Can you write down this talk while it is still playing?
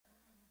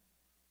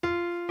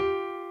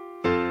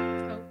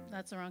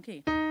that's the wrong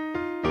key.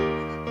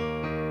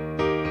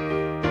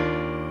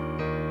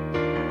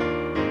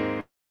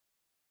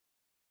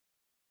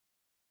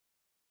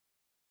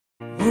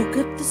 Woke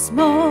up this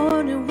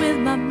morning with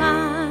my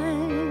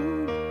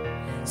mind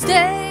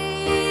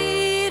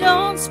stayed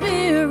on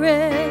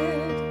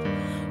spirit.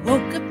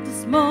 Woke up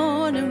this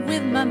morning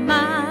with my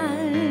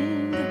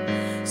mind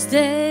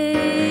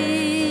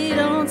stayed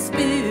on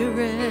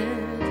spirit.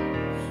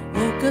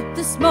 Woke up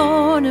this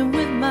morning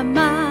with my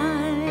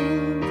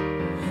mind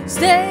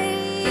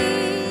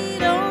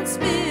stayed on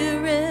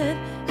spirit.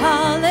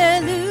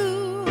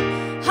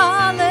 Hallelujah,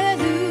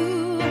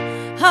 hallelujah,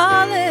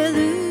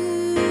 hallelujah.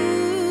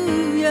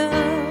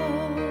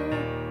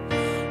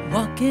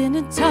 Walking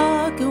and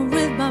talking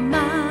with my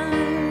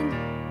mind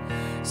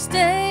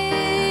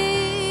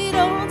stayed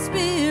on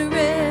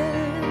spirit.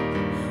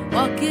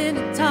 Walking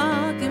and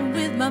talking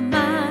with my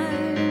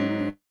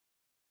mind.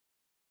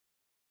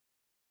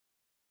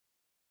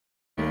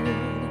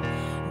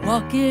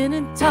 Walking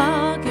and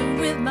talking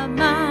with my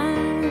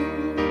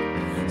mind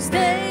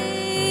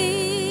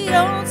stayed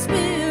on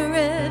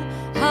spirit.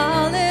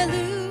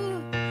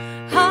 Hallelujah,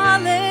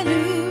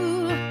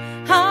 hallelujah,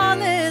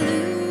 hallelujah.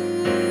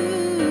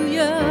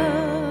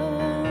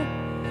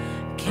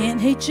 Can't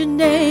hate your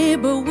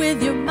neighbor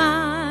with your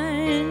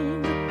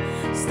mind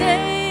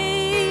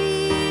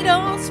stayed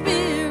on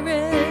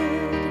spirit.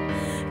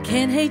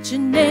 Can't hate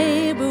your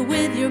neighbor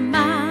with your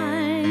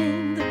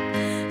mind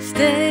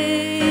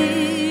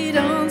stayed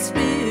on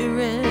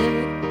spirit.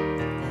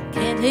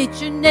 Can't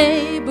hate your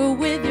neighbor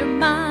with your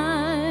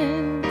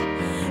mind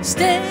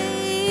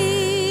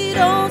stayed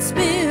on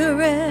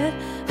spirit.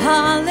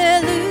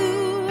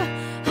 Hallelujah,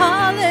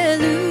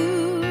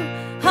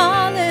 hallelujah,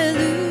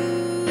 hallelujah.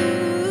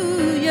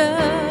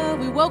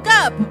 We woke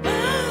up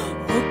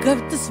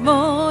this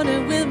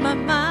morning with my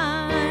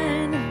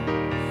mind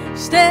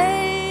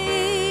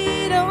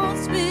stayed on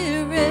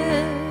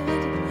spirit.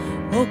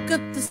 Woke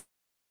up this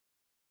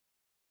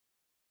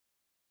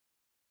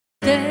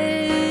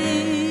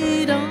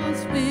stayed on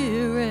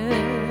spirit.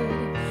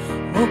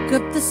 Woke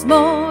up this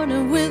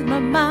morning with my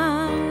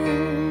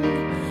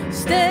mind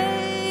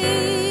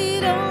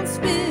stayed on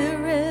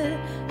spirit.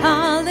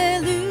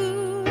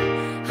 Hallelujah,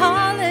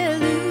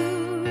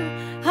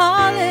 hallelujah,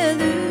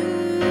 hallelujah,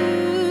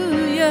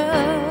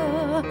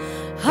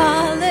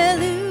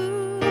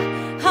 hallelujah,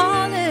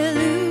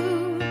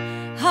 hallelujah,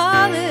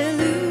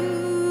 hallelujah.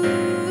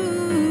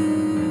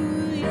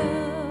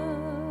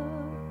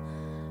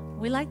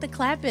 We like the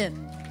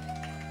clapping.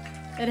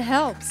 It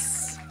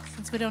helps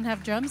since we don't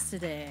have drums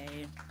today.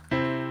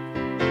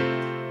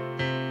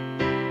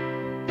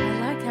 I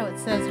like how it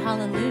says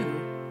hallelujah.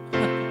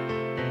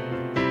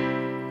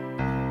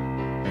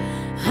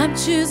 I'm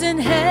choosing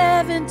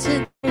heaven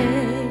today.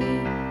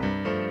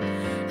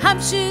 I'm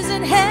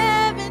choosing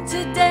heaven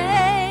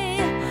today.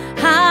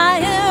 I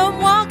am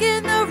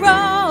walking the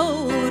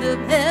road of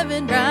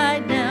heaven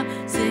right now,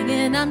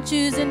 singing I'm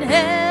choosing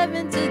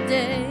heaven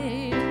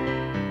today.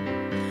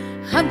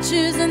 I'm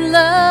choosing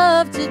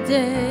love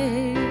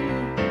today.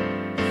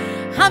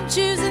 I'm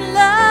choosing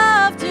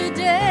love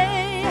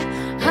today.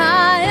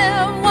 I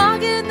am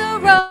walking the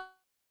road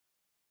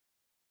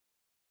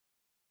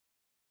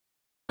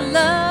of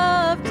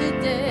love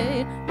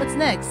today. What's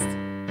next?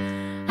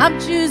 I'm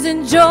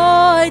choosing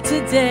joy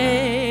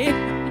today.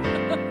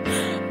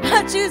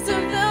 I'm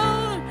choosing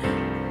love.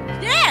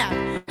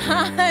 Yeah.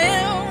 I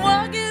am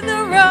walking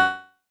the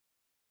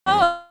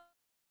road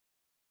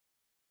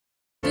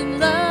in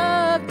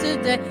love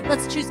today.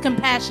 Let's choose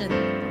compassion.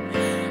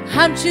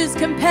 I'm choosing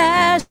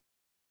compassion.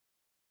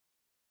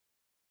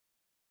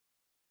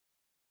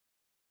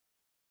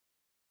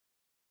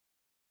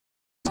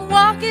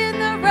 Walking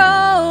the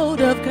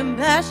road of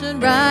compassion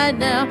right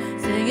now,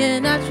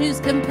 singing I choose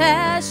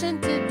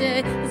compassion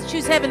today. Let's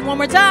choose heaven one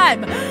more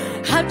time.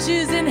 I'm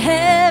choosing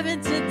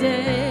heaven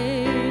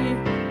today.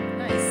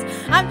 Nice.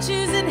 I'm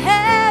choosing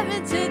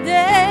heaven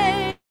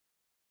today.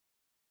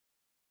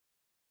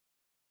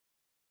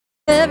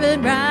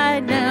 Heaven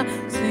right now,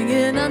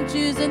 singing I'm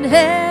choosing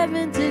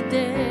heaven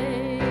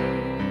today.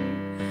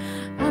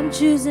 I'm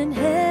choosing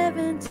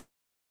heaven today.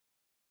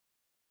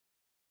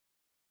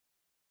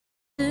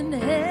 In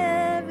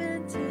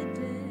heaven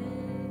today.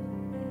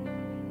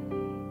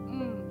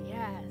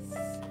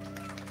 Yes.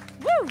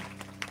 Woo!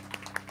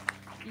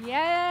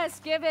 Yes,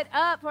 give it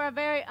up for our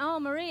very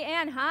own Marie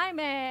Ann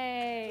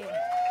Jaime.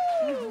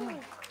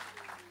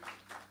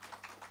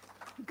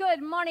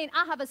 Good morning,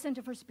 Ahava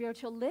Center for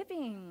Spiritual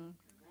Living.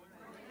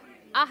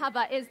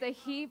 Ahava is the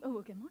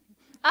Hebrew. Good morning.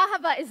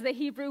 Ahava is the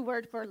Hebrew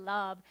word for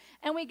love,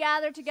 and we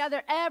gather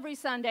together every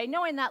Sunday,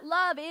 knowing that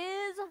love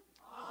is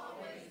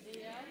always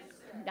the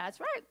answer. That's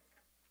right.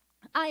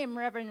 I am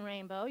Reverend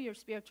Rainbow, your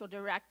spiritual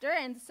director,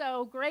 and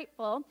so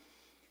grateful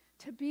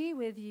to be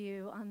with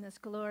you on this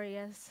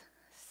glorious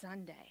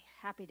Sunday.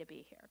 Happy to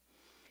be here.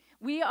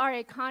 We are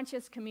a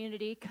conscious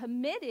community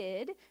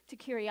committed to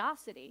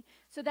curiosity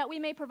so that we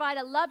may provide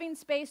a loving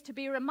space to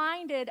be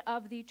reminded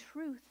of the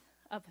truth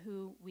of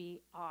who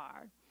we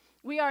are.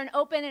 We are an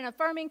open and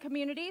affirming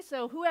community,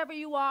 so whoever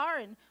you are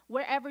and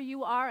wherever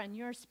you are on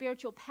your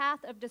spiritual path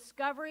of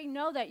discovery,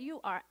 know that you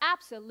are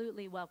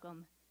absolutely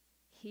welcome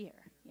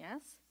here.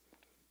 Yes?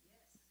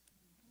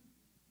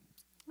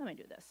 Let me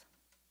do this.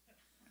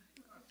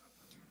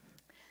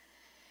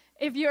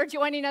 If you're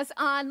joining us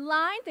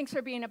online, thanks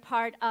for being a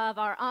part of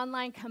our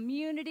online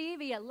community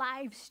via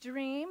live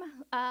stream.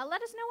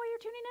 Let us know where you're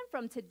tuning in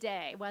from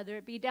today, whether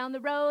it be down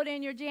the road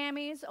in your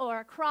jammies or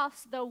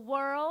across the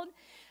world.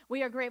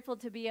 We are grateful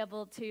to be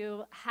able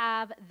to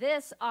have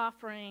this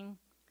offering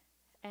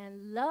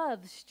and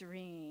love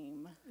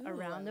stream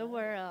around the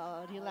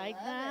world. You like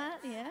that?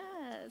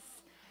 Yes.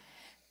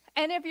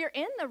 And if you're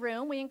in the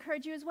room, we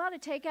encourage you as well to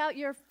take out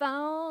your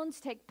phones,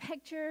 take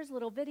pictures,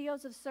 little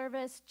videos of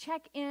service,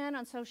 check in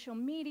on social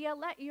media,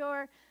 let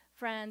your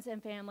friends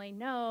and family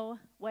know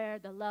where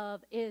the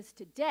love is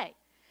today.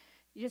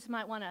 You just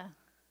might want to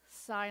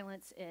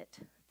silence it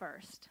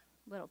first.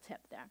 Little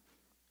tip there.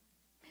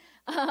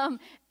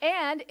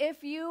 And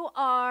if you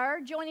are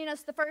joining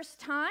us the first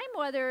time,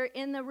 whether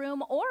in the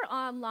room or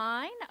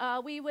online,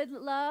 we would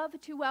love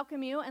to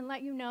welcome you and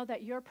let you know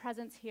that your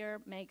presence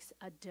here makes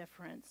a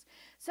difference.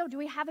 So do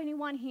we have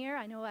anyone here?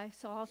 I know I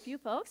saw a few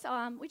folks.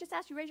 We just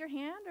ask you raise your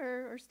hand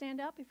or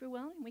stand up if you're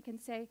willing, and we can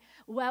say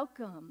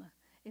welcome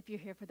if you're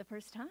here for the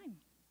first time.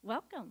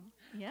 Welcome.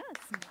 Yes.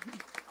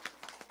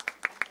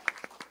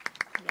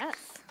 Yes.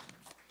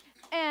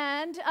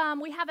 And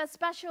we have a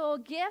special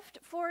gift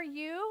for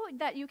you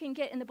that you can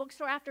get in the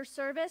bookstore after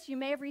service. You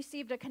may have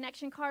received a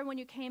connection card when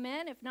you came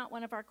in. If not,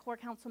 one of our core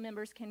council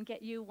members can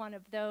get you one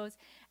of those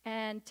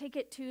and take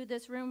it to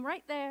this room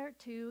right there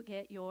to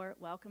get your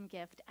welcome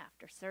gift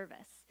after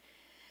service.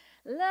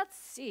 Let's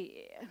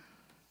see.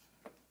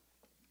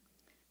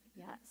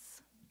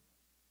 Yes.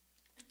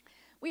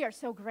 We are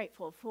so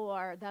grateful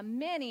for the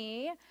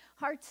many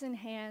hearts and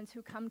hands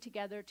who come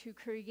together to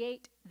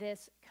create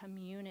this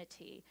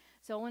community.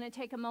 So I want to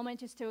take a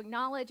moment just to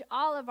acknowledge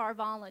all of our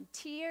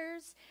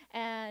volunteers.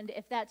 And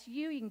if that's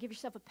you, you can give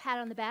yourself a pat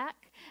on the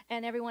back.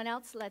 And everyone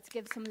else, let's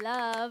give some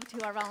love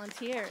to our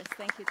volunteers.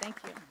 Thank you, thank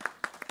you.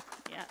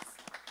 Yes.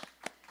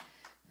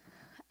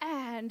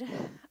 And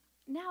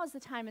now is the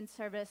time in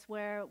service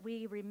where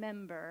we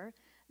remember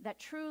that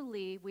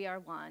truly we are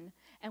one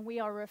and we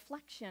are a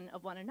reflection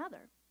of one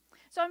another.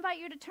 So I invite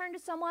you to turn to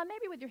someone,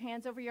 maybe with your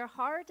hands over your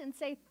heart, and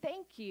say,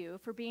 thank you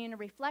for being a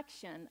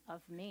reflection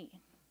of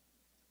me.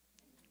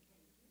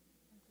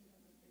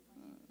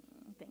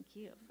 Thank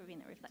you for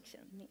being a reflection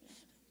of me.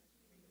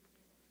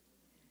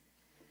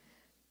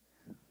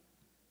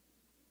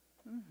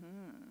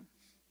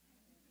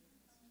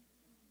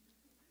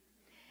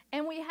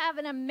 And we have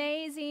an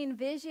amazing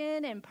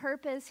vision and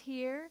purpose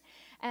here.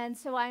 And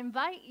so I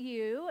invite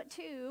you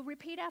to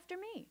repeat after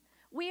me.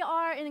 We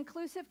are an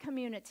inclusive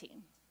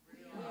community.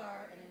 We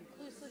are an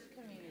inclusive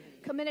community.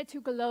 Committed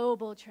to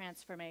global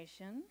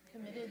transformation.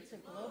 Committed to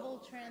global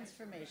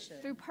transformation.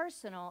 Through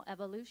personal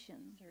evolution.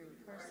 Through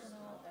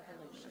personal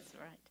evolution. That's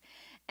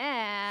right.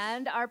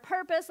 And our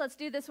purpose, let's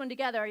do this one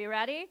together. Are you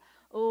ready?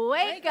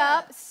 Wake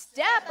up,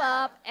 step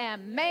up,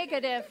 and make a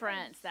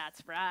difference.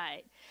 That's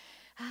right.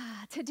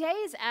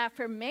 Today's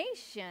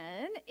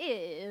affirmation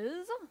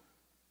is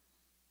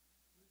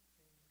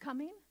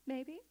coming,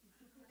 maybe?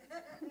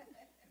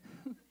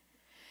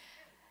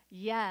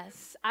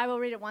 Yes, I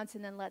will read it once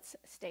and then let's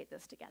state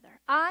this together.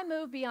 I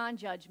move beyond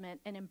judgment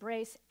and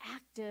embrace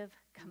active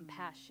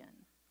compassion.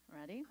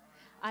 Ready?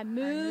 I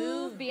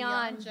move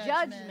beyond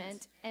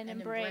judgment and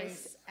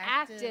embrace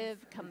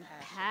active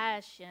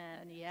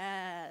compassion.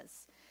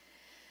 Yes.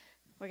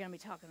 We're going to be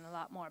talking a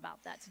lot more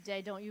about that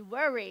today. Don't you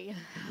worry.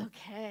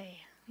 Okay.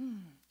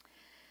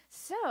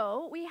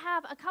 So we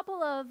have a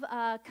couple of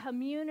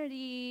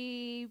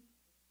community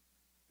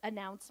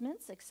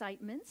announcements,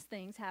 excitements,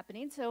 things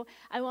happening. So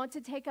I want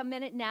to take a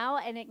minute now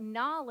and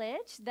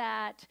acknowledge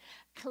that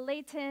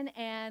Clayton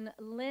and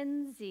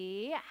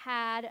Lindsay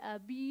had a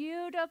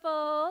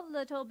beautiful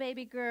little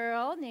baby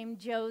girl named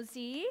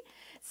Josie.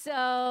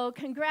 So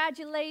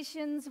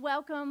congratulations,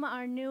 welcome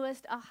our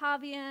newest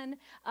Ahavian.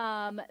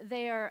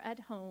 They are at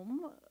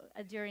home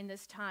during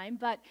this time,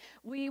 but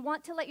we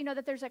want to let you know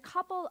that there's a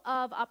couple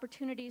of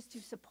opportunities to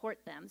support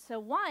them. So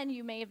one,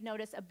 you may have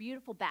noticed a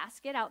beautiful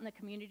basket out in the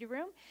community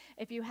room.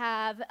 If you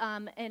have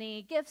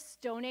any gifts,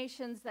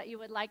 donations that you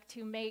would like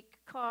to make,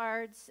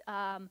 cards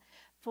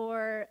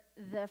for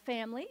the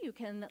family, you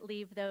can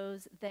leave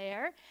those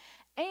there.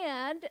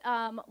 And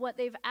what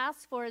they've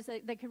asked for is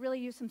that they could really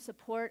use some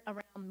support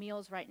around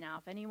meals right now.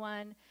 If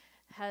anyone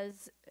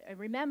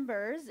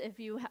remembers, if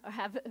you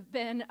have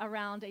been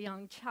around a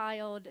young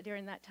child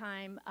during that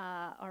time,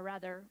 or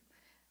rather,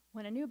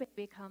 when a new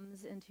baby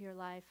comes into your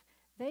life,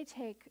 they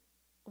take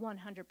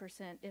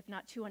 100%, if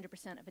not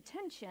 200% of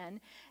attention,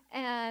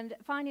 and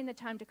finding the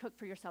time to cook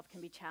for yourself can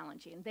be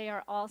challenging. They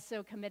are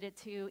also committed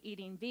to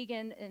eating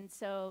vegan, and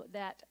so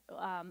that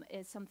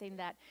is something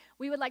that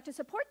we would like to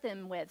support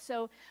them with.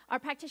 So our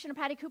practitioner,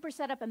 Patty Cooper,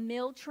 set up a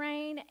meal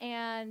train,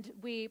 and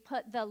we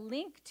put the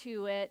link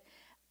to it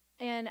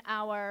in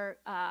our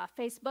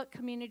Facebook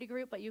community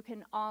group, but you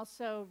can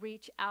also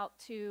reach out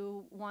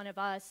to one of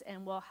us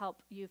and we'll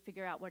help you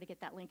figure out where to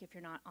get that link if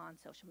you're not on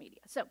social media.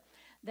 So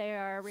they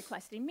are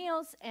requesting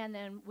meals, and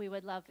then we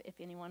would love if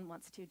anyone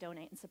wants to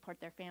donate and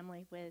support their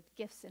family with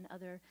gifts and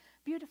other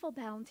beautiful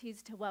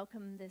bounties to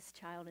welcome this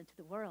child into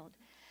the world.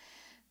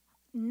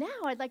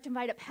 Now I'd like to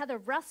invite up Heather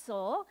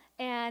Russell,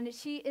 and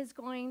she is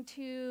going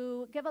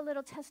to give a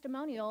little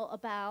testimonial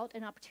about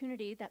an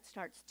opportunity that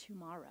starts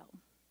tomorrow.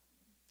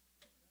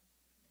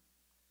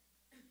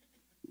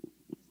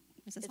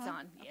 Is this It's on?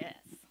 on, yes.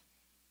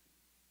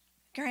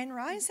 Grand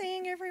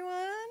Rising,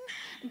 everyone.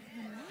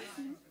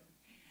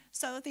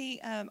 So the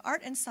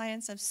Art and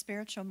Science of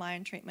Spiritual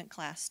Mind Treatment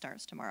class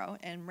starts tomorrow,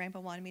 and Rainbow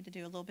wanted me to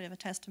do a little bit of a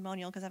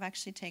testimonial because I've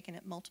actually taken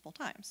it multiple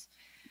times.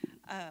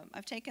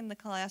 I've taken the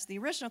class, the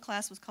original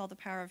class was called The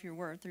Power of Your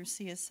Word through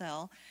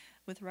CSL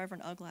with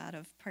Reverend Ugla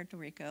of Puerto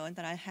Rico, and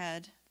then I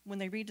had, when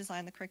they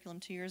redesigned the curriculum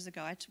 2 years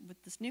ago,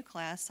 with this new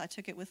class, I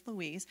took it with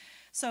Louise.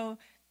 So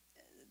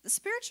the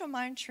spiritual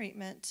mind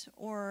treatment,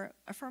 or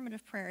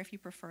affirmative prayer if you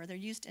prefer, they're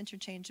used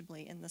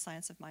interchangeably in the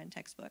Science of Mind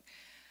textbook,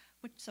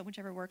 so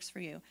whichever works for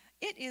you.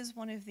 It is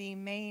one of the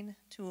main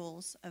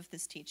tools of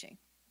this teaching,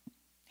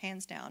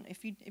 hands down.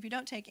 If you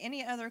don't take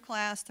any other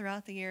class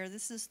throughout the year,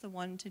 this is the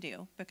one to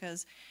do,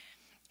 because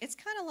it's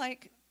kind of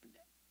like,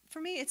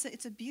 for me,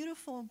 it's a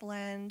beautiful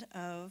blend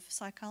of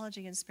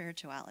psychology and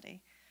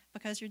spirituality,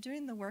 because you're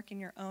doing the work in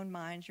your own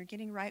mind, you're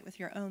getting right with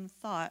your own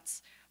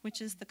thoughts, which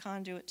is the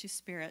conduit to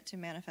spirit to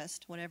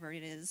manifest whatever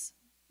it is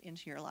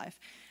into your life.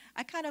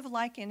 I kind of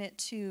liken it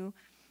to,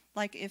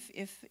 like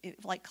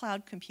like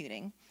cloud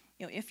computing.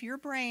 You know, if your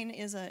brain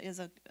is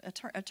a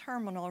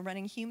terminal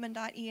running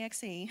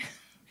human.exe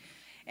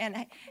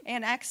and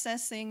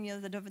accessing, you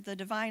know, the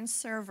divine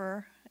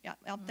server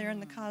out there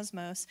in the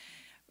cosmos,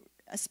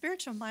 a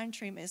spiritual mind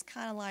treatment is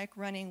kind of like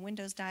running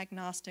Windows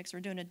Diagnostics or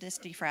doing a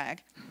disk defrag.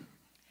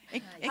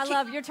 I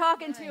love, you're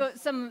talking to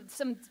some,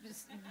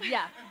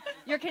 yeah,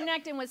 you're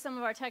connecting with some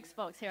of our text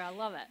folks here. I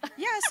love it.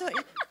 Yeah,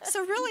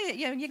 so really,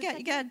 you know, you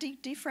got to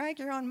defrag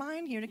your own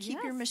mind here to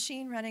keep your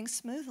machine running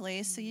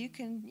smoothly, so you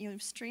can, you know,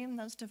 stream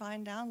those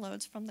divine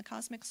downloads from the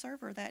cosmic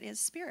server that is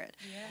spirit.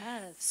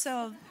 Yes.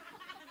 So.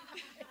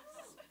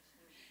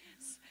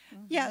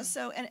 Yeah,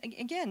 so, and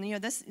again, you know,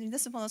 this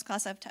is one of those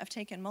classes I've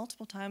taken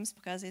multiple times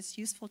because it's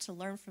useful to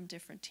learn from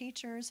different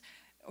teachers,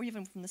 or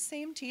even from the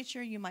same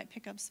teacher. You might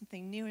pick up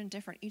something new and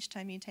different each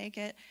time you take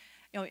it.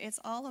 You know, it's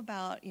all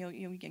about, you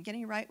know,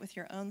 getting right with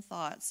your own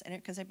thoughts, and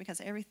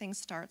because everything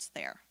starts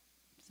there.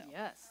 So.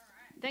 Yes.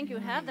 Thank you,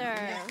 Heather.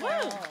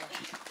 Woo.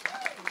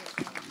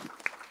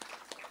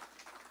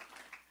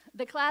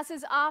 The class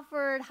is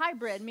offered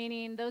hybrid,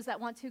 meaning those that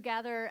want to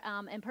gather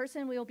in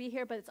person will be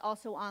here, but it's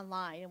also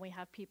online, and we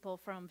have people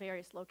from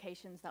various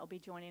locations that will be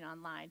joining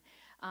online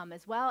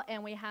as well,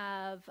 and we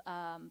have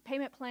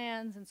payment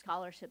plans and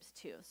scholarships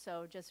too,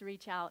 so just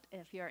reach out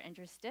if you're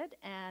interested,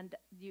 and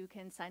you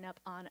can sign up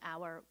on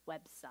our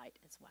website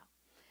as well.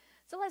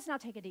 So let's now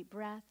take a deep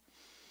breath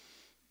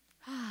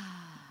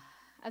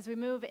as we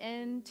move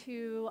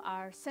into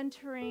our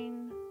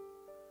centering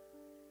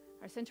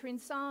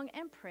song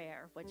and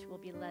prayer, which will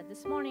be led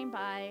this morning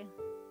by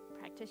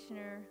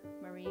practitioner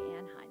Marie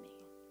Ann Jaime.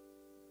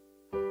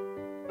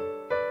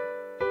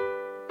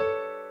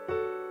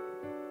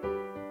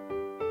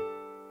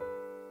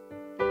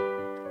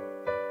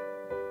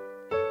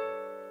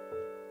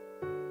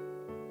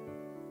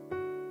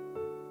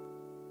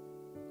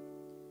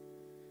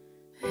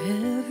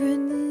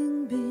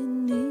 Everything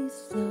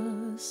beneath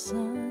the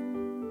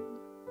sun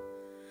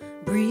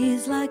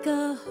breathes like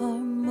a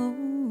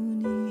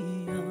harmonium.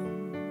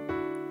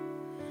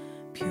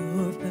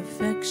 Pure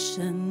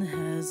perfection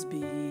has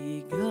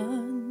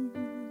begun,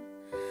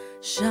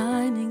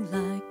 shining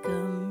like a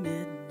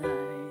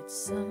midnight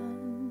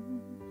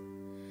sun.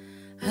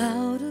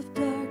 Out of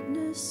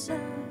darkness I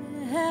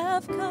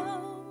have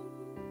come.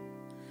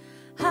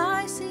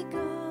 I see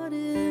God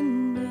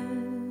in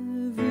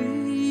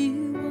everyone.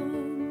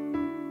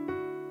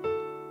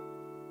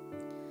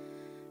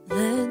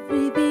 Let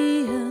me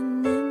be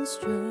an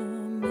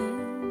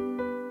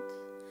instrument,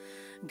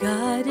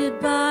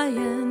 guided by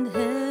and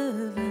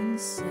heaven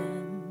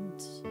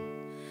sent.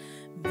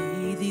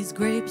 May these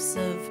grapes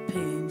of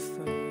pain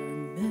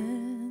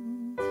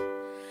ferment,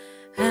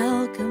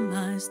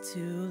 alchemize to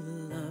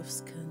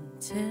love's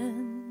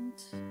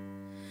content,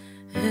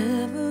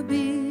 ever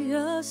be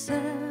a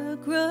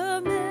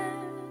sacrament,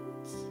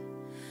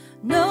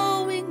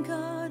 knowing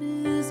God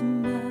is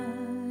my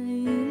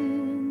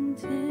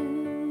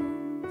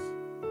intent.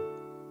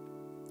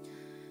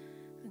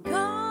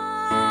 God,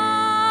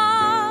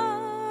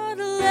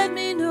 let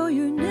me know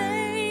your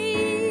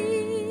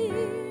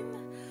name,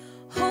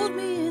 hold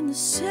me in the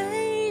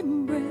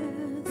same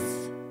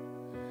breath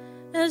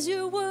as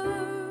your word.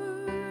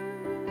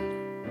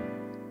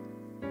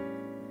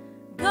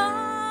 God,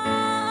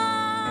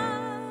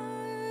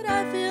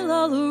 I feel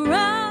all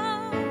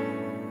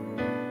around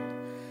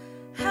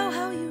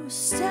how you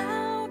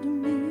astound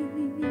me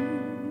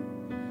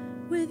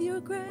with your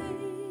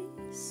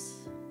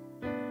grace.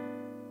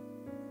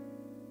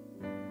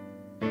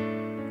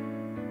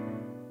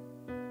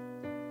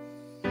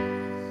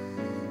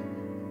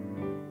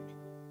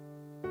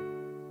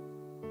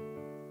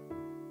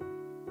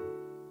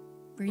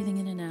 Breathing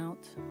in and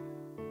out.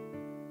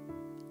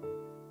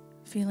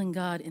 Feeling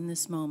God in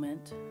this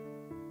moment.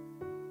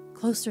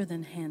 Closer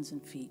than hands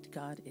and feet,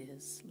 God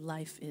is.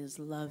 Life is.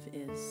 Love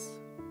is.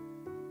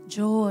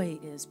 Joy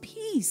is.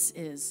 Peace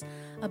is.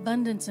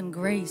 Abundance and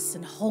grace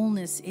and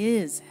wholeness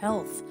is.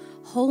 Health,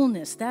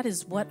 wholeness. That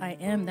is what I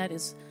am. That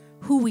is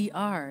who we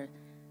are.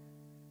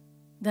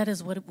 That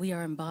is what we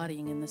are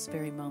embodying in this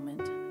very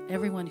moment.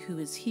 Everyone who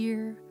is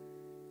here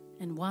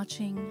and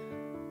watching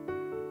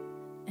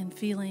and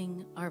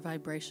feeling our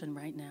vibration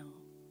right now.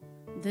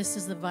 This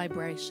is the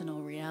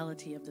vibrational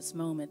reality of this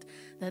moment,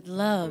 that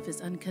love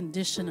is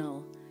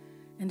unconditional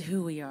and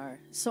who we are.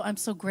 So I'm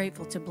so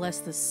grateful to bless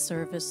this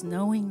service,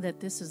 knowing that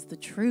this is the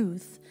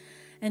truth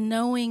and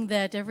knowing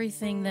that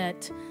everything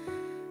that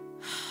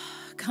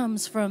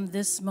comes from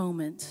this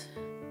moment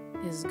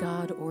is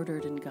God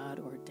ordered and God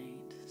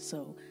ordained.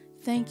 So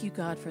thank you,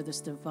 God, for this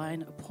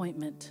divine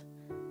appointment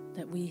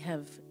that we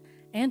have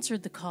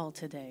answered the call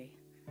today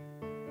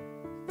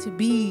to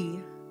be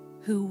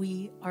who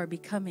we are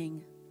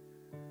becoming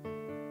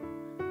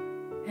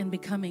and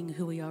becoming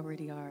who we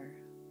already are.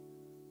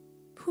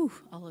 Whew,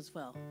 all is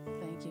well.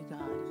 Thank you,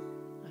 God.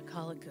 I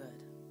call it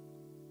good.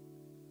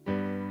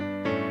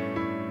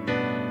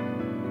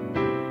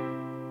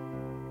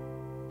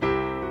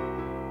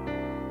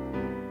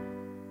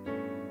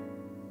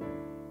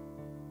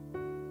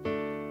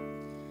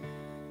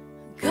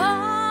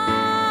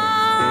 God,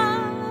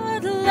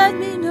 let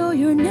me know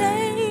your name.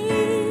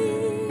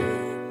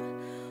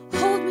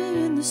 Hold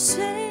me in the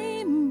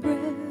same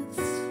breath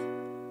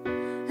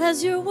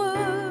as your word.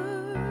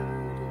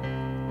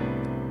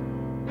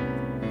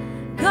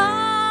 God,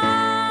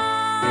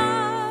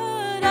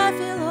 I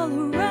feel all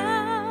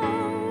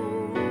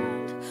around.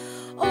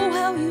 Oh,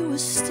 how you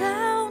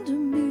astound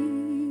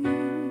me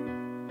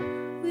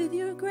with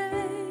your grace.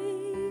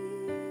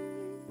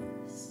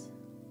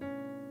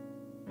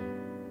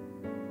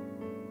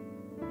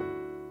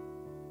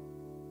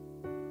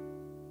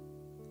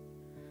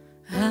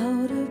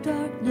 Out of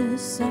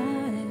darkness I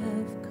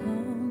have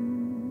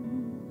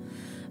come.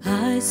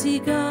 I see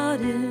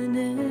God in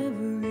everyone.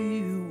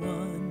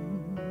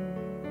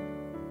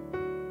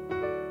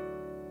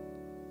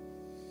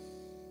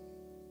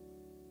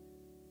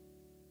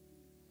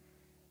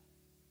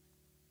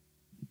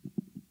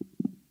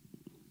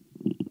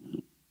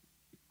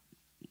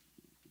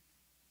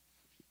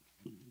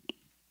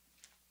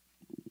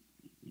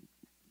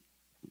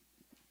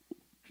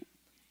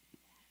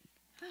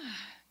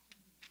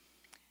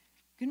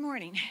 Good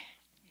morning.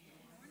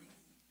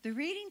 The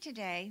reading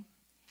today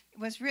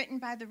was written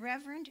by the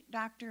Reverend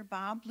Dr.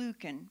 Bob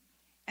Lucan,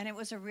 and it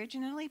was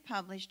originally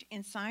published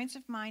in Science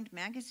of Mind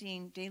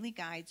magazine Daily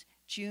Guides,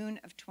 June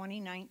of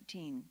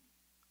 2019.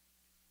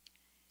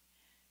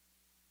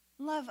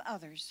 Love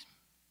others.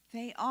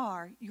 They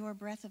are your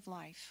breath of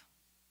life.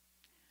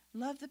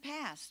 Love the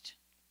past,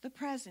 the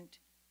present,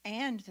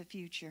 and the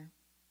future.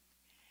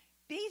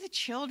 Be the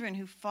children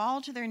who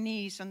fall to their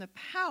knees from the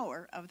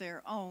power of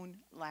their own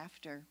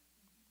laughter.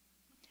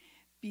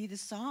 Be the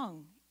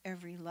song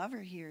every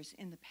lover hears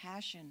in the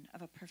passion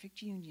of a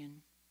perfect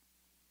union.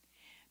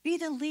 Be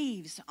the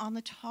leaves on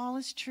the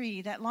tallest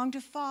tree that long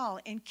to fall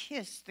and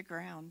kiss the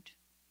ground.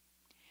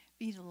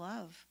 Be the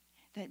love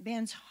that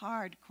bends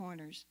hard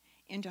corners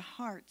into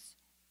hearts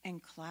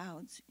and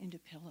clouds into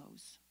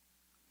pillows.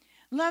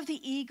 Love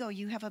the ego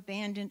you have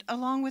abandoned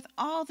along with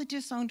all the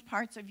disowned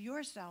parts of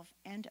yourself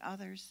and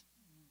others.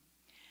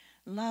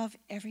 Love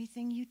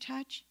everything you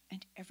touch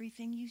and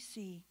everything you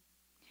see.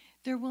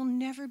 There will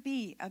never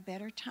be a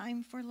better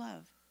time for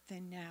love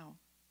than now.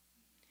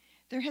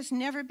 There has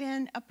never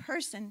been a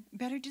person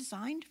better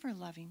designed for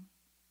loving.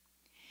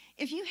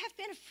 If you have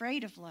been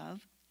afraid of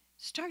love,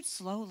 start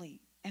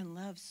slowly and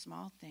love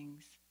small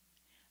things.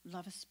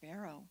 Love a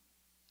sparrow,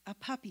 a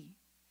puppy,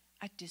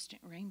 a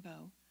distant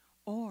rainbow,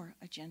 or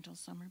a gentle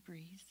summer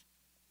breeze.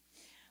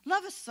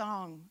 Love a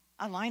song,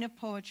 a line of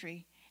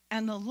poetry,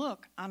 and the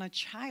look on a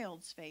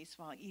child's face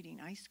while eating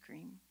ice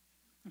cream.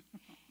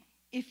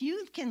 If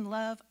you can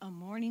love a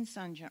morning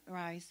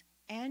sunrise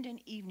and an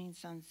evening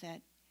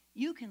sunset,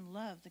 you can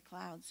love the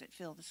clouds that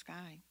fill the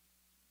sky.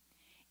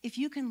 If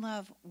you can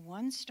love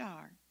one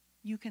star,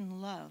 you can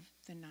love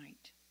the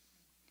night.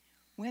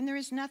 When there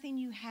is nothing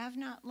you have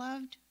not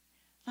loved,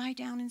 lie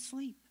down and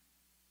sleep.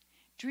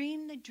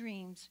 Dream the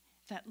dreams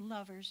that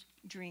lovers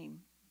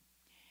dream.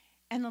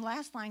 And the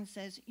last line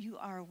says, you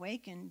are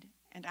awakened,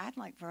 and I'd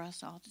like for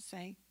us all to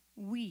say,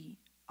 we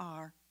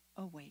are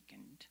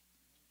awakened.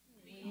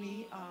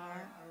 We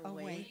are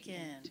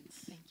awakened.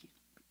 Thank you.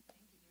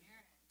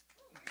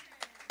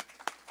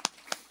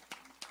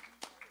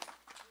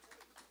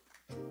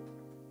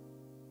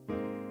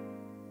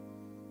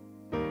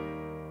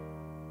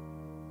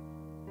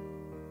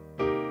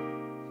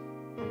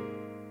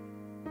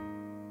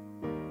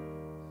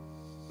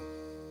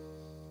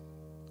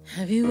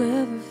 Have you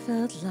ever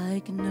felt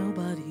like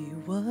nobody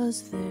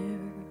was there?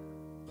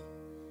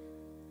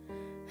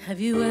 Have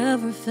you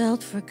ever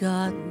felt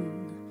forgotten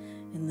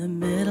in the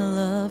middle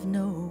of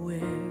nowhere?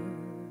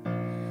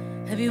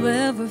 Have you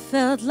ever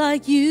felt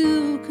like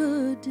you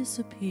could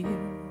disappear?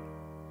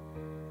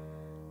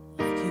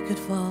 Like you could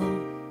fall,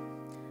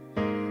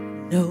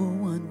 no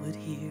one would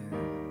hear.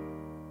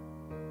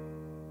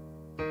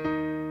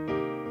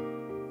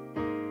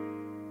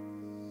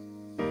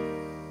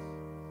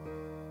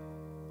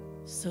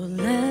 So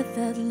let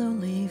that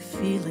lonely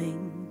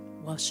feeling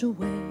wash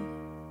away.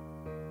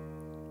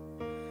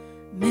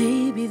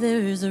 Maybe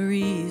there's a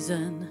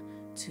reason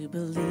to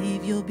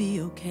believe you'll be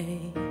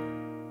okay.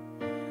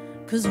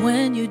 'Cause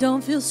when you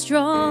don't feel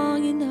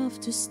strong enough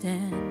to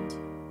stand,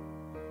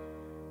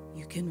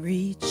 you can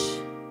reach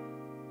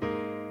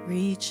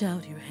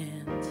out your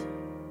hand.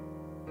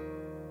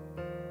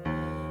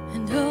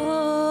 And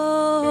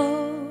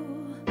oh,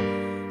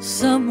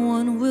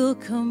 someone will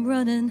come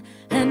running,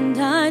 and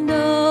I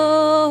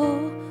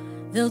know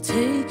they'll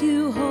take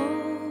you home.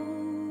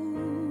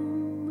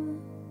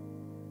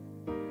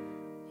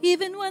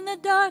 Even when the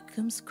dark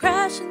comes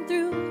crashing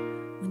through,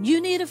 when you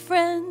need a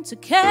friend to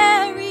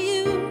carry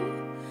you,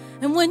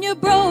 and when you're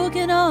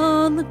broken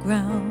on the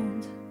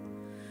ground,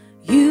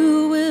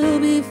 you will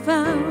be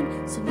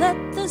found. So let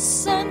the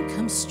sun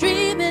come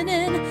streaming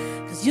in,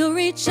 'cause you'll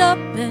reach up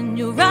and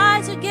you'll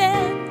rise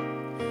again.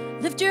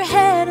 Lift your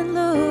head and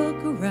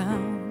look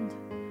around.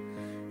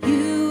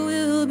 You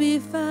will be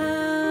found.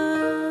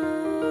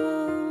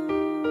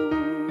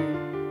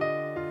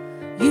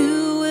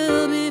 You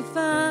will be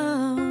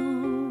found.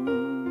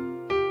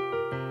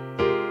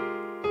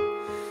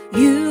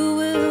 You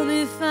will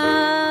be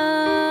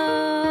found.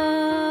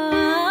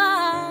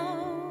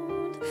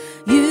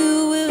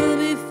 You will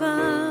be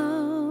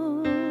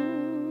found.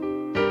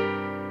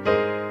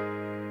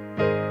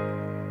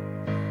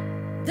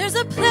 There's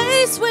a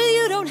place where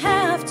you don't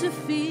have to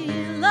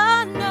feel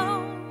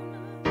unknown.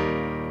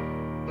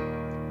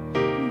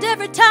 And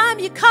every time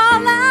you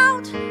call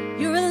out,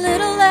 you're a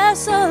little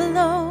less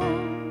alone.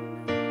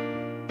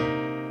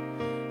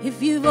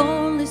 If you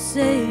only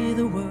say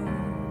the word,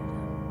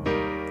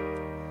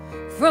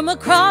 from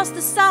across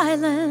the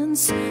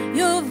silence,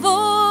 your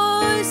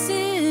voice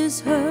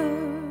is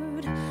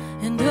heard.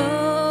 And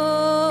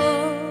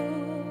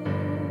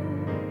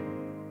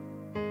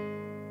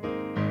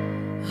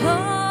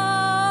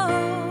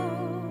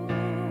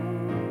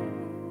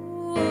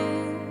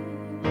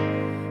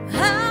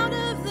out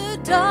of the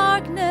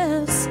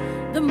darkness,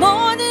 the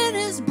morning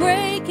is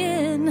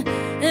breaking,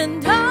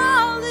 and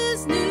all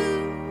is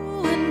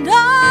new, and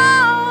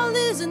all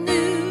is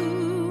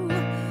new.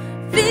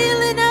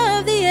 Feeling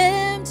of the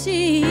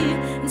empty,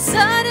 and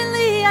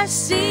suddenly I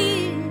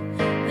see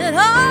that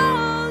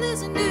all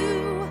is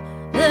new,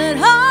 that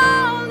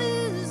all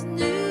is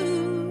new.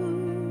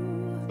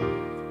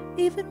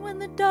 Even when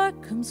the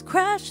dark comes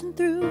crashing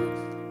through,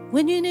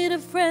 when you need a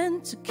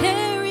friend to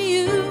carry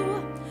you,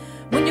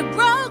 when you're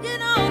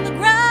broken on the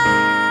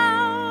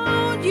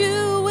ground,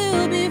 you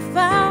will be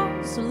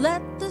found. So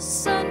let the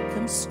sun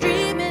come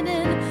streaming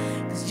in,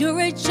 'cause you'll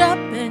reach up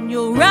and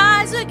you'll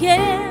rise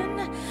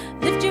again.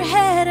 Lift your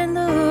head and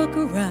look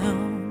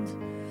around.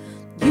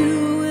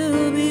 You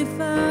will be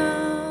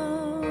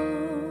found.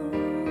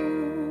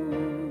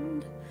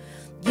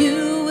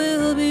 You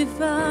will be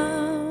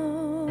found.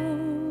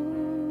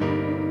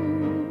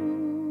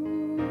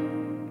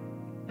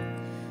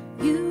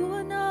 You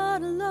are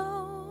not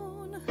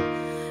alone.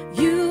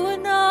 You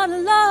are not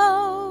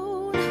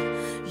alone.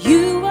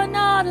 You are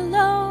not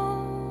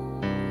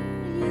alone.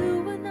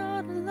 You are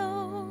not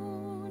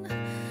alone.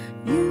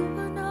 You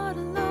are not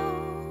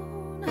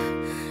alone.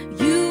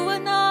 You are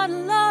not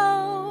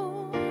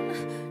alone.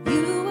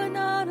 You are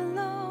not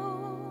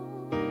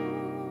alone.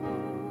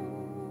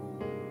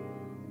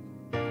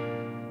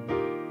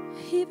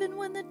 Even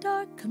when the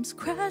dark comes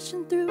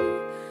crashing through,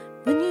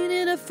 when you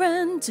need a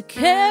friend to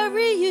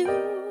carry you,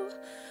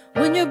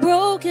 when you're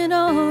broken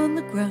on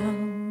the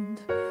ground,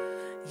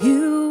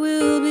 you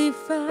will be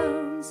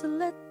found. So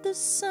let the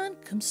sun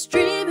come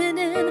streaming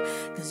in,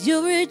 'cause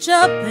you'll reach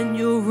up and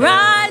you'll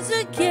rise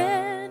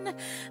again.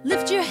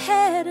 Lift your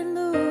head and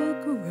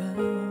look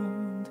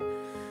around.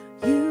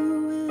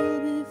 You will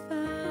be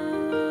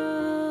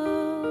found.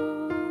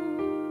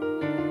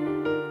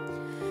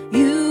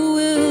 You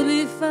will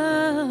be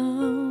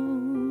found.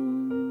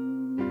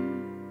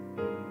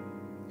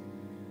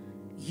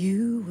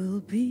 You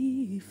will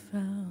be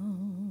found.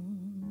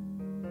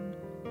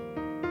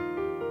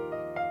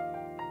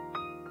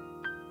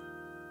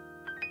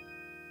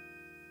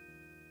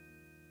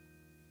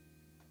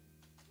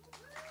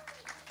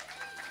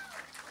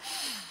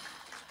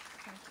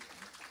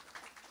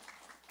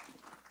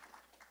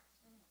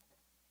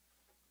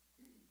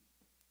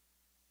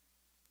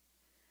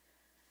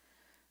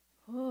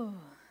 Oh,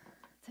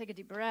 take a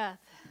deep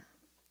breath.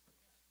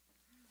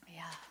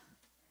 Yeah.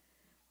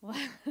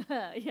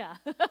 Yeah.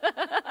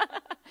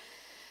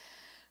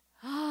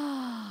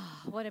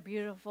 Ah, what a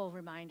beautiful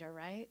reminder,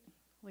 right?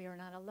 We are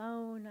not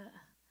alone.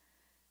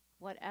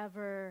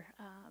 Whatever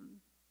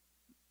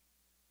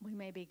we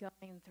may be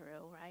going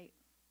through, right?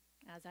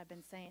 As I've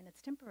been saying,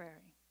 it's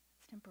temporary.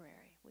 It's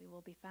temporary. We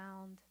will be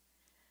found.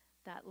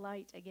 That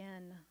light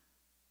again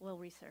will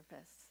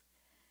resurface.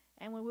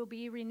 And we will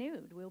be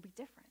renewed. We'll be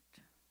different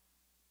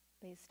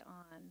based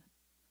on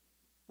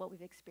what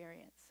we've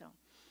experienced. So,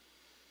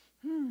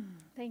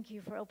 thank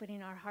you for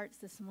opening our hearts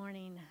this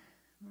morning,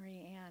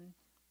 Marie Ann.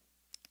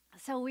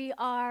 So we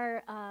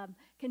are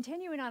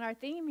continuing on our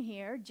theme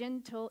here,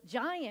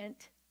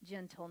 giant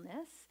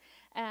gentleness.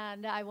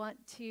 And I want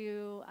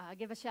to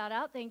give a shout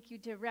out. Thank you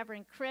to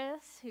Reverend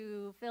Chris,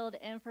 who filled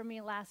in for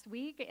me last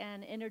week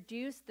and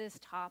introduced this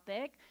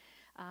topic.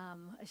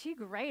 Is she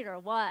great or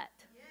what?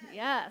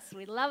 Yes,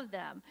 we love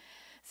them.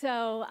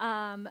 So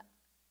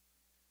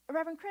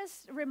Reverend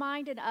Chris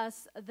reminded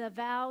us the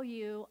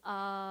value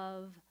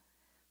of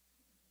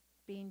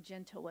being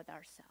gentle with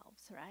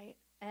ourselves, right?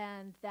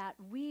 And that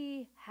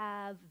we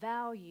have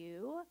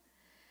value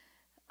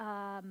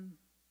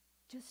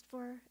just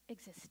for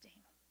existing.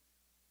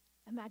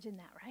 Imagine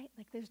that, right?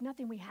 Like there's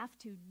nothing we have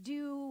to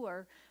do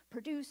or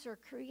produce or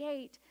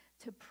create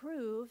to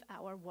prove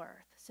our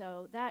worth.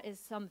 So that is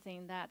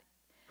something that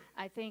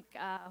I think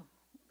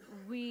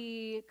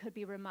we could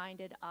be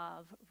reminded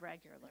of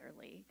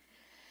regularly,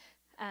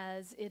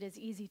 as it is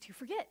easy to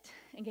forget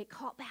and get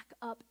caught back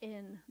up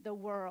in the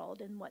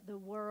world and what the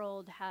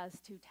world has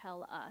to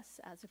tell us,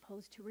 as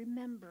opposed to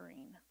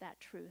remembering that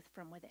truth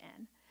from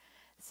within.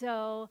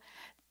 So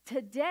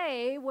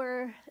today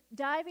we're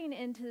diving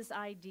into this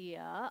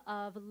idea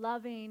of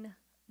loving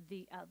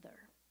the other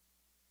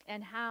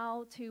and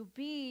how to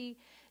be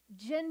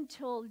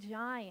gentle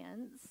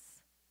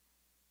giants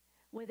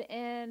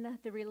within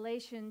the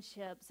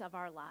relationships of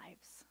our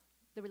lives,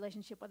 the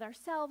relationship with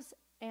ourselves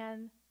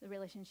and the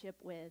relationship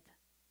with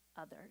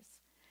others.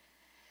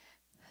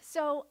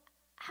 So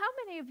how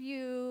many of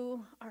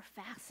you are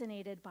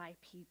fascinated by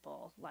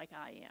people like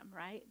I am,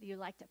 right? You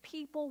like to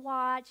people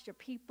watch, or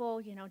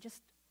people,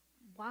 just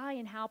why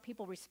and how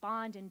people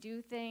respond and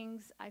do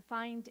things. I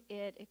find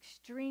it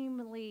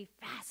extremely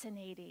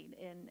fascinating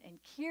and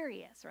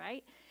curious,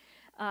 right?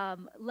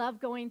 Love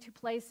going to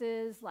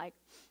places like,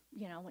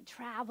 when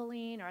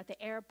traveling or at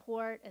the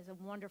airport is a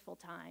wonderful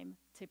time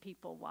to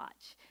people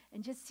watch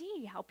and just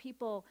see how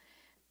people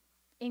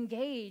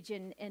engage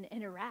and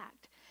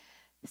interact.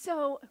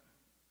 So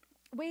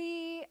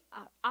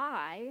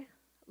I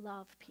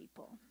love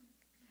people.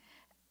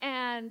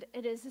 And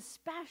it is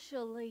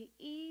especially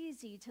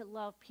easy to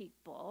love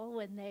people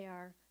when they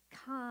are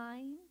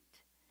kind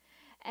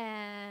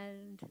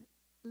and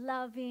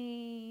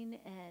loving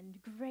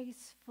and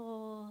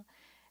graceful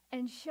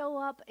and show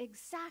up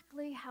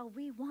exactly how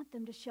we want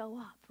them to show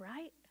up,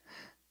 right?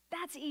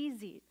 That's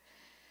easy.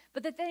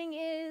 But the thing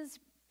is,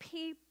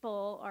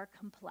 people are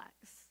complex.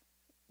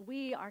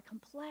 We are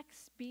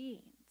complex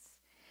beings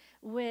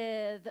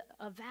with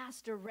a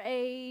vast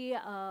array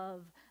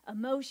of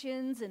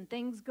emotions and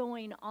things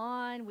going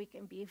on. We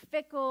can be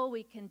fickle,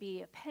 we can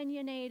be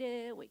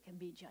opinionated, we can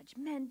be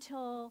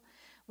judgmental,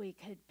 we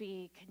could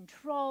be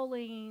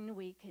controlling,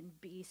 we can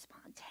be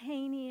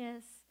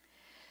spontaneous.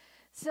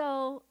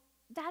 So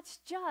that's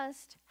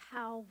just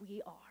how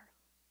we are.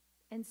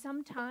 And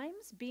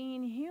sometimes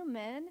being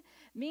human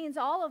means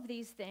all of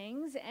these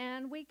things,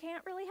 and we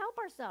can't really help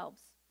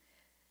ourselves.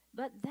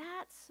 But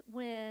that's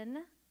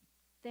when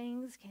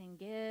things can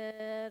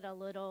get a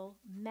little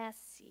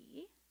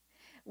messy,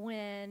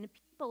 when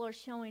people are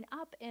showing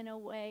up in a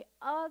way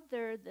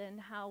other than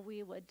how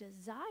we would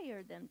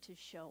desire them to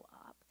show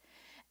up.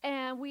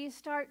 And we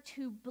start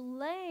to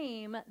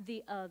blame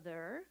the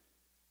other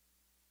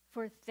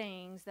for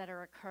things that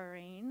are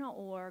occurring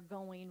or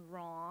going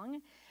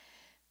wrong,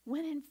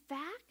 when in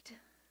fact,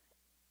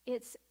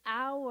 it's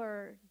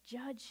our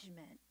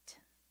judgment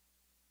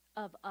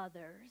of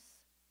others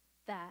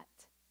that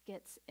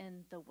gets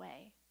in the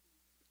way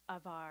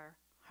of our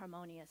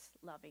harmonious,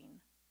 loving,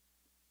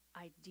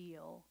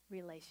 ideal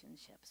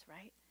relationships,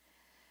 right?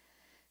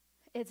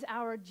 It's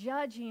our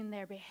judging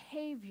their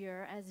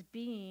behavior as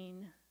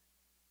being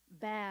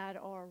bad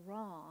or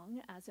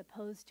wrong, as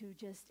opposed to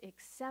just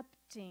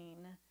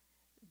accepting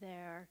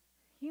their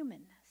humanness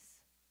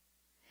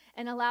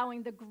and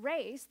allowing the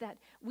grace that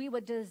we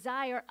would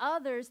desire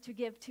others to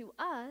give to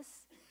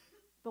us,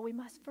 but we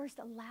must first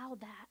allow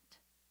that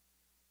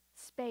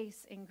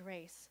space and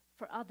grace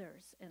for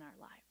others in our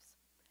lives.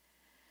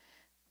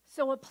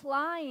 So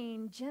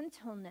applying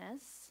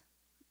gentleness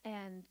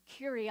and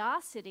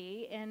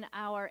curiosity in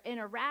our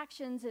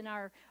interactions, in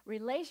our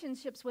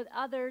relationships with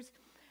others,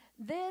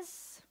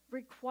 this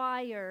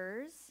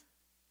requires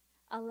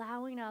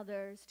allowing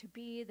others to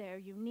be their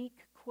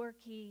unique,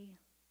 quirky,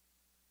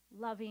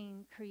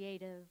 loving,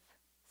 creative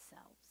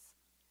selves.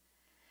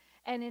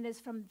 And it is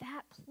from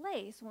that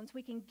place, once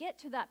we can get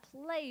to that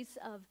place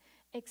of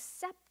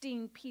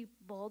accepting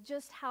people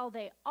just how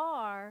they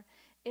are,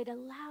 it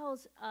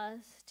allows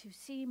us to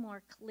see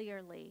more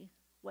clearly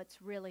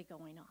what's really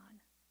going on.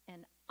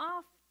 And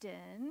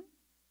often,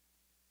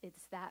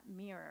 it's that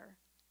mirror.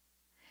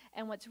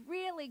 And what's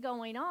really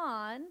going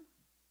on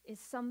is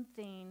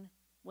something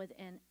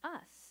within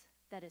us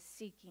that is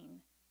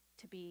seeking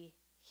to be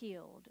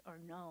healed or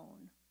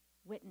known,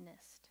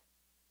 witnessed.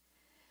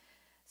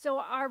 So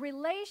our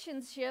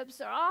relationships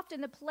are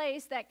often a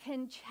place that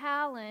can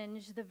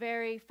challenge the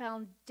very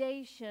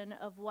foundation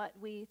of what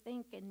we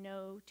think and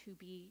know to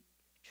be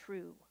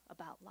true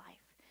about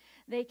life.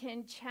 They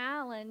can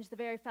challenge the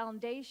very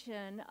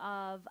foundation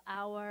of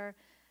our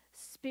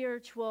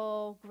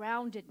spiritual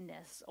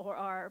groundedness or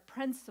our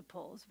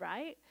principles,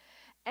 right?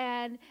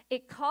 And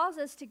it calls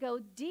us to go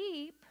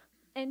deep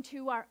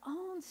into our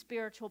own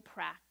spiritual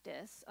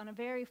practice on a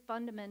very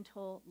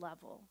fundamental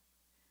level.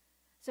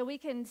 So we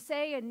can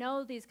say and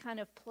know these kind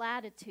of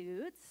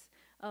platitudes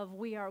of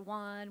we are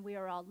one, we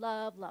are all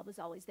love, love is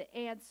always the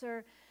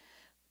answer.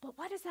 But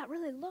what does that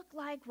really look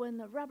like when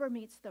the rubber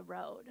meets the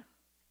road?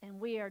 And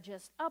we are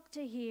just up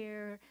to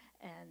here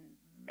and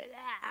blah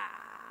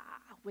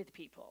with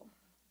people.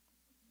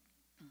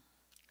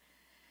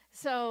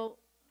 So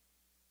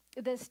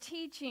this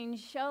teaching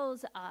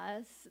shows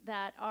us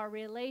that our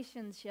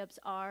relationships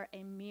are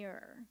a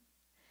mirror.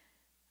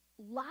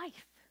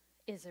 Life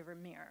is a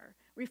mirror,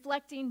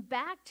 reflecting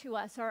back to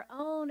us our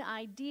own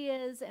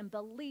ideas and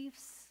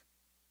beliefs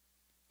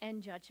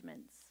and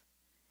judgments.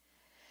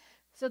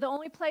 So the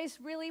only place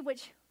really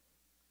which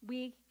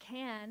we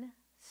can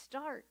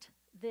start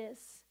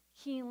this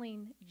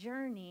healing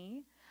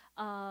journey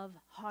of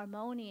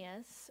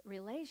harmonious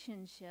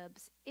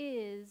relationships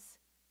is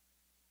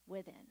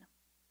within.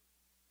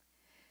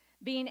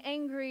 Being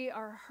angry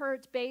or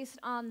hurt based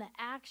on the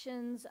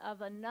actions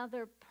of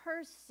another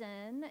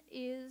person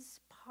is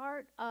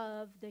part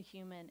of the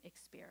human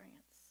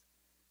experience.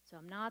 So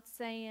I'm not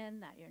saying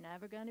that you're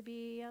never going to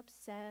be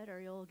upset or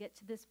you'll get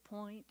to this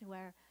point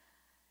where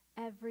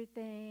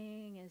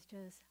everything is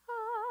just,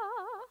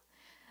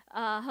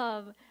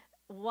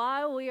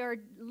 while we are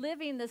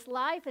living this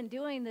life and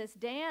doing this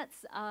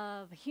dance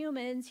of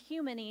humans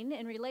humaning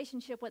in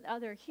relationship with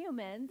other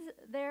humans,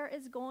 there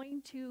is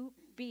going to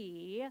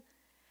be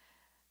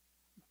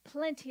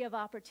plenty of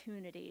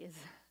opportunities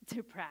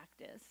to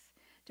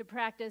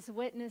practice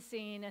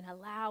witnessing and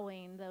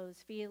allowing those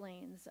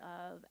feelings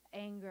of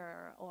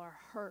anger or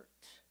hurt,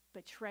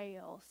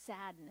 betrayal,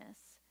 sadness,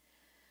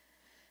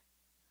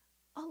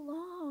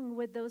 along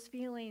with those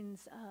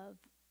feelings of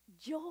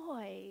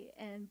joy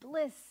and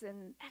bliss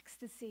and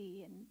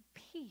ecstasy and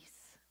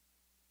peace.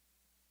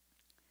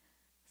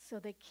 So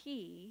the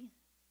key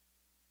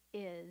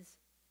is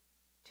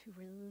to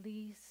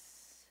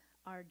release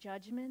our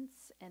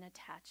judgments and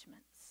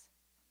attachments,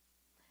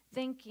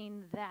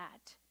 thinking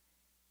that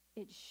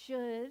it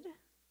should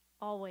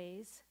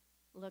always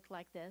look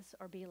like this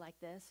or be like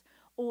this,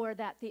 or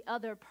that the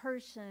other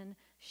person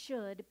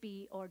should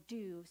be or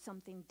do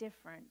something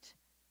different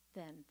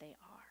than they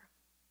are.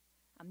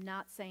 I'm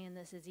not saying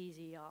this is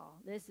easy, y'all.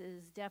 This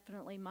is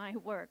definitely my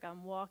work.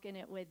 I'm walking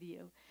it with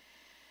you.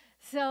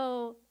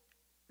 So,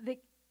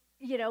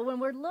 when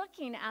we're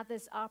looking at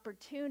this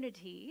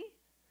opportunity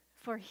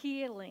for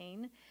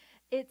healing,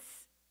 it's,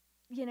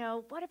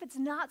 what if it's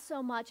not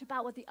so much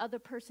about what the other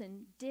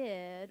person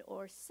did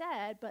or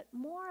said, but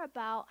more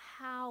about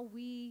how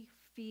we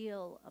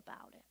feel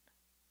about it,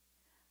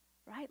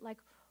 right? Like,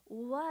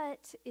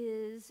 what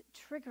is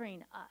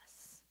triggering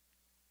us?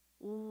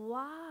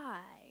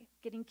 Why?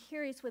 Getting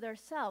curious with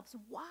ourselves.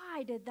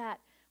 Why did that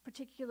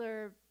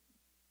particular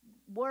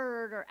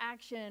word or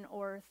action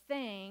or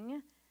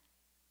thing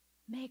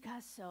make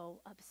us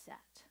so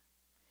upset?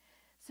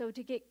 So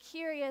to get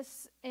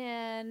curious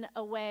in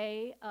a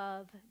way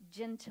of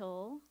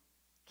gentle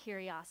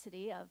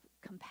curiosity, of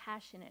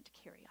compassionate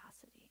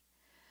curiosity.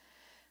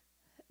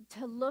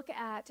 To look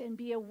at and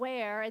be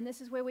aware, and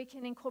this is where we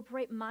can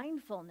incorporate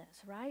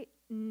mindfulness, right?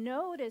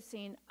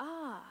 Noticing,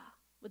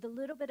 with a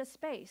little bit of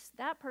space,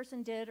 that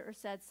person did or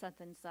said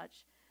something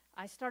such.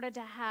 I started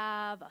to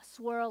have a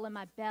swirl in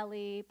my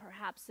belly,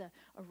 perhaps a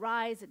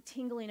rise, a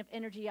tingling of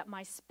energy up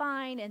my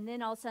spine, and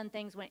then all of a sudden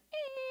things went,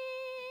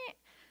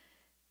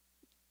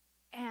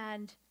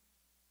 and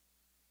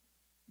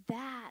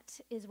that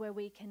is where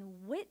we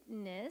can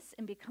witness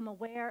and become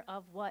aware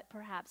of what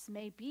perhaps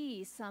may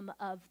be some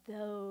of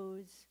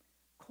those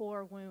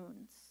core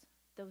wounds,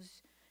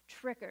 those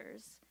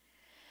triggers.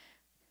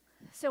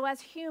 So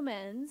as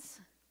humans,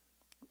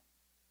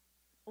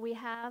 we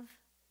have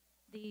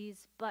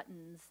these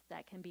buttons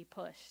that can be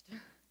pushed.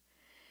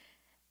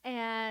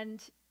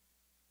 And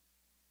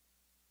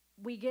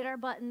we get our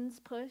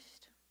buttons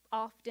pushed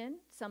often.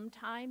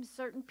 Sometimes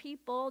certain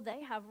people,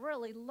 they have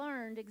really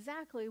learned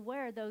exactly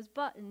where those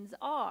buttons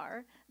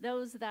are.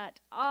 Those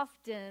that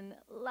often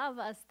love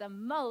us the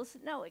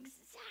most know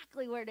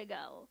exactly where to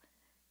go.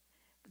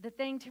 But the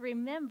thing to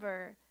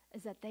remember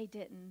is that they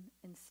didn't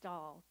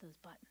install those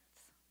buttons,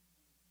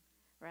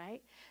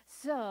 right?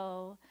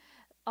 So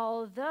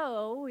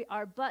although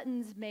our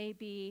buttons may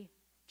be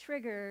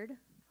triggered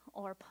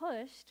or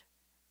pushed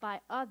by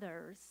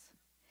others,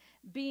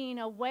 being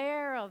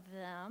aware of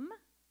them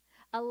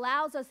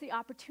allows us the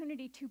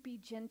opportunity to be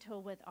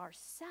gentle with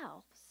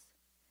ourselves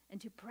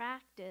and to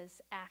practice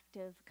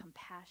active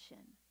compassion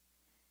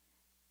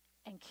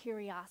and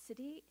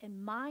curiosity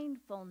and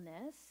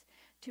mindfulness,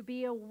 to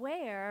be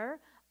aware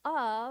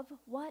of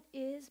what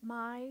is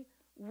my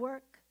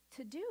work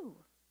to do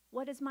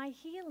What is my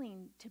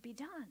healing to be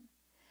done?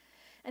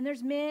 And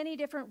there's many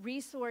different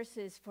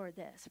resources for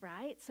this,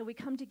 right? So we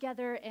come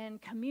together in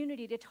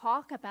community to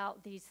talk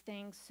about these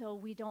things so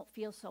we don't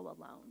feel so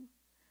alone.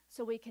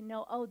 So we can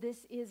know, oh,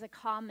 this is a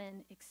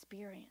common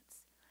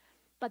experience.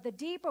 But the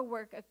deeper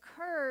work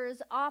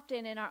occurs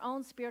often in our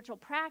own spiritual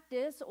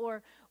practice,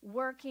 or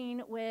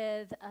working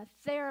with a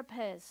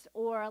therapist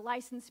or a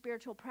licensed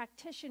spiritual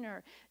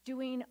practitioner,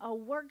 doing a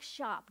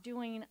workshop,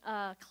 doing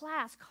a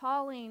class,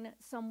 calling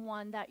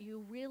someone that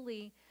you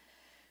really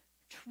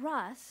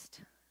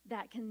trust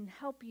that can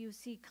help you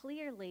see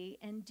clearly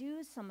and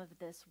do some of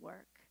this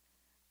work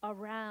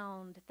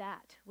around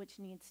that which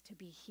needs to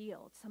be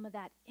healed, some of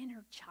that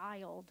inner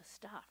child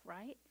stuff,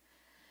 right?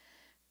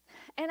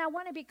 And I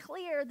want to be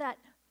clear that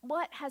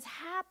what has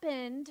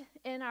happened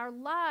in our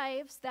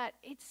lives, that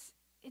it's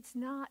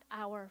not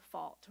our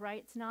fault,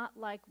 right? It's not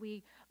like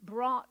we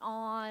brought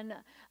on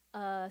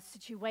a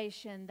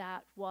situation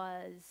that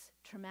was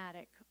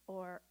traumatic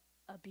or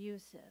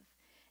abusive.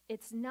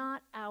 It's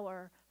not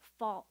our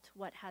fault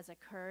what has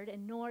occurred,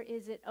 and nor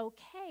is it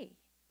okay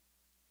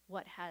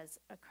what has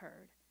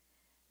occurred.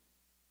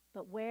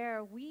 But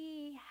where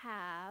we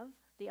have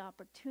the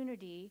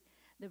opportunity,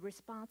 the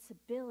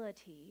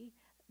responsibility,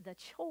 the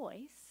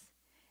choice,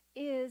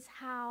 is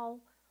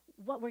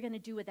what we're going to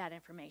do with that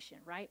information,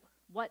 right?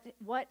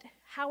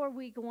 How are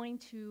we going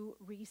to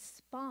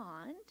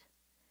respond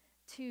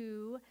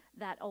to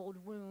that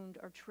old wound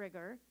or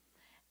trigger?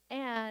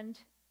 And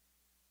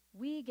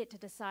we get to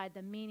decide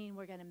the meaning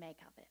we're going to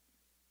make of it.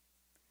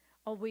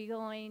 Are we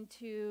going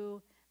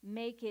to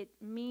make it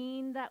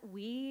mean that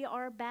we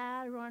are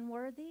bad or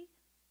unworthy?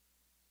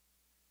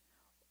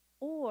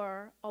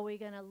 Or are we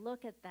going to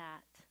look at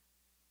that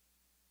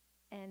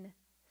and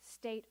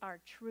state our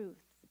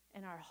truth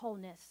and our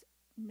wholeness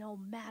no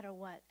matter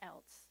what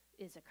else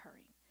is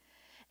occurring?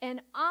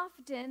 And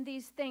often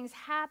these things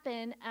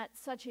happen at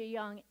such a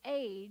young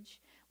age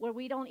where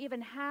we don't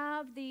even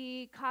have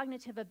the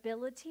cognitive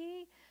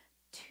ability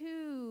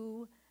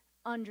to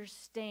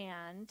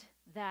understand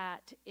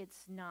that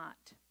it's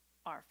not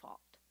our fault,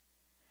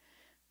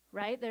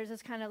 right? There's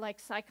this kind of like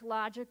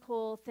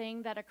psychological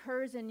thing that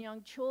occurs in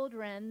young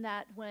children,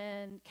 that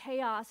when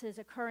chaos is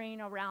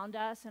occurring around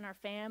us in our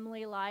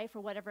family life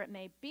or whatever it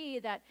may be,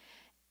 that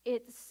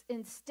it's,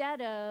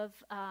 instead of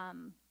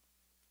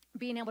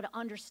being able to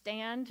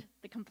understand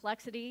the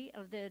complexity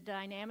of the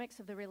dynamics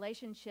of the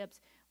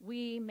relationships,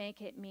 we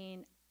make it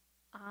mean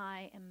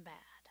I am bad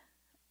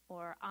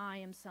or I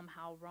am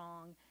somehow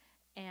wrong.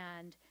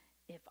 And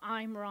if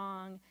I'm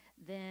wrong,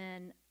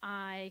 then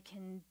I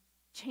can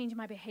change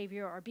my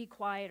behavior or be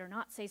quiet or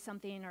not say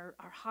something or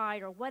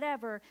hide or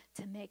whatever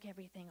to make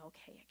everything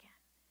okay again.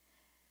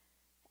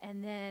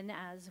 And then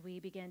as we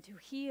begin to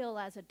heal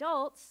as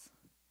adults,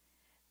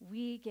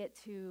 we get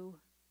to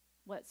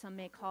what some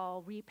may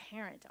call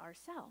reparent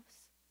ourselves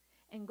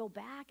and go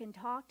back and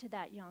talk to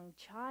that young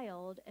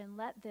child and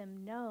let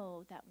them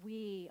know that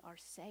we are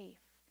safe,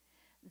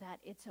 that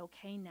it's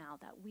okay now,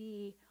 that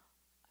we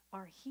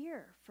are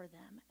here for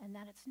them and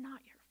that it's not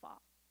your fault.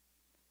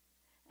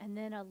 And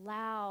then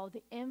allow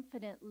the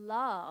infinite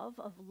love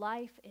of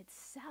life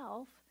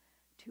itself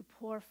to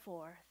pour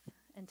forth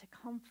and to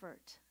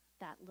comfort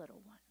that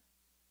little one.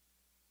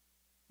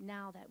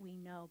 Now that we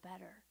know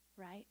better,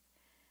 right?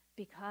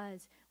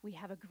 Because we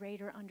have a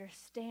greater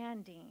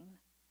understanding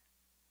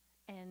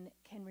and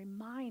can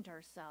remind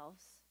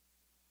ourselves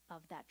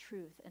of that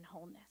truth and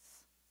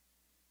wholeness.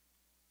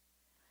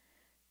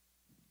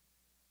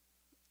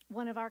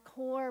 One of our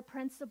core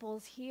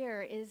principles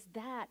here is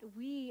that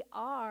we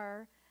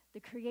are the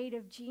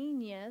creative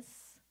genius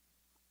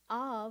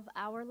of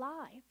our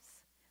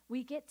lives.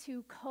 We get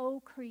to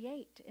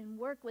co-create and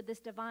work with this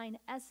divine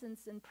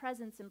essence and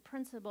presence and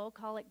principle,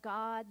 call it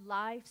God,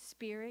 life,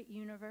 spirit,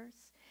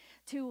 universe,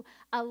 to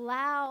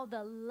allow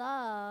the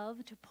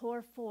love to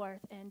pour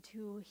forth and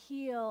to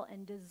heal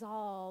and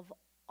dissolve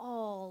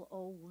all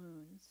old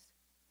wounds.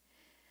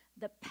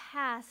 The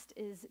past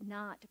is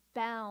not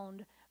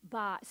bound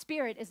by,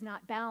 spirit is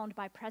not bound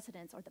by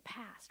precedents or the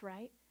past,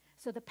 right?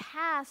 So the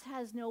past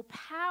has no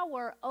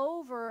power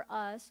over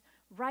us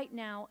right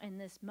now in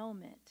this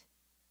moment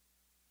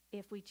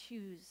if we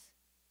choose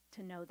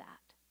to know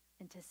that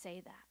and to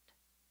say that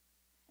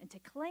and to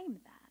claim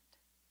that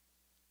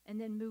and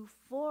then move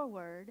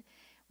forward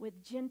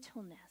with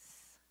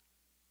gentleness,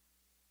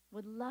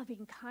 with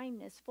loving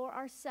kindness for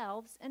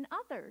ourselves and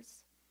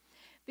others.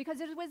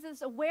 Because it was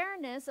this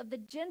awareness of the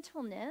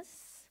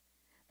gentleness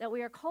that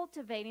we are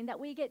cultivating that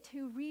we get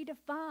to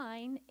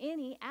redefine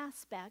any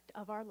aspect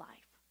of our life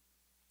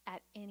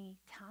at any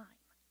time.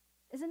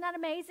 Isn't that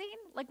amazing?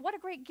 Like, what a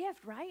great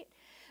gift, right?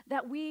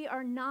 That we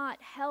are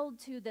not held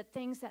to the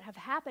things that have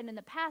happened in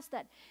the past,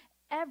 that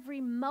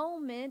every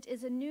moment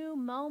is a new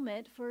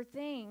moment for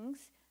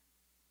things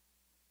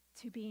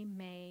to be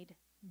made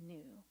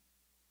new,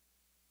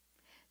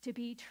 to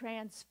be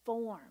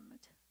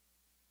transformed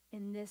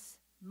in this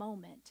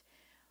moment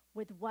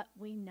with what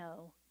we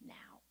know now.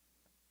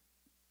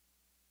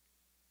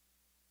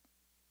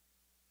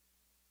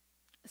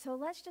 So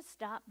let's just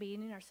stop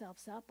beating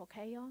ourselves up,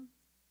 okay, y'all?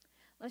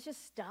 Let's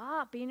just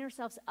stop beating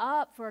ourselves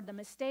up for the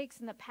mistakes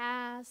in the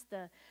past,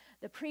 the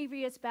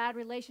previous bad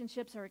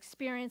relationships or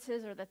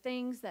experiences, or the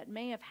things that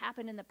may have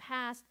happened in the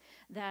past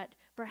that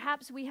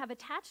perhaps we have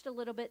attached a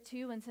little bit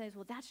to and says,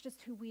 well, that's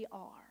just who we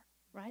are,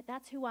 right?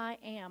 That's who I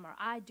am, or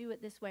I do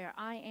it this way, or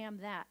I am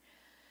that.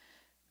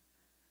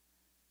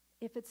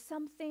 If it's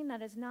something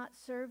that is not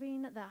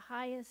serving the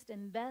highest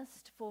and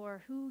best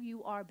for who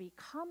you are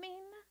becoming,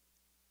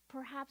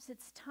 perhaps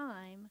it's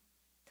time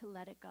to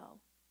let it go.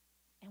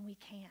 And we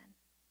can.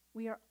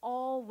 We are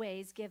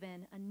always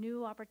given a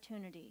new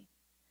opportunity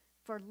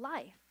for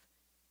life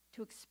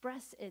to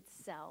express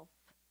itself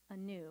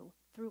anew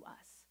through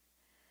us.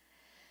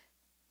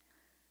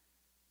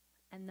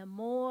 And the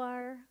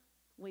more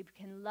we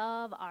can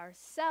love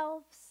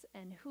ourselves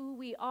and who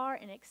we are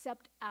and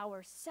accept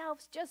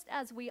ourselves just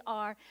as we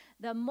are,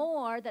 the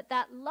more that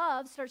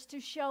love starts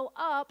to show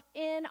up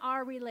in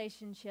our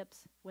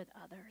relationships with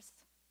others.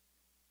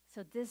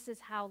 So this is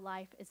how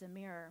life is a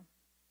mirror.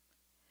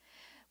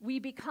 We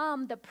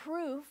become the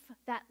proof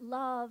that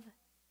love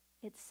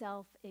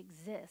itself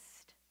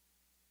exists.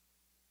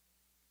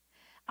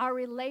 Our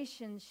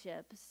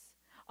relationships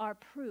are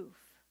proof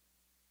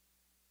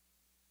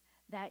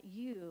that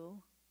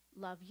you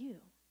love you.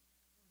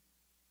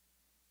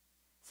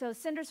 So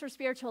Centers for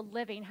Spiritual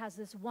Living has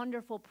this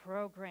wonderful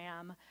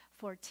program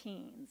for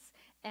teens,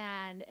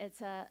 and it's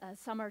a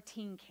summer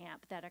teen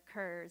camp that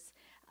occurs.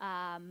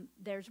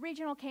 There's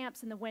regional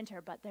camps in the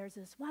winter, but there's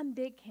this one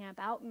big camp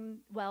out in,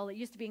 well, it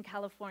used to be in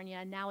California,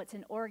 and now it's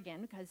in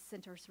Oregon, because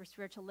Centers for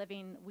Spiritual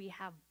Living, we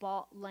have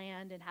bought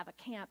land and have a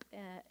camp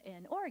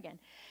in Oregon.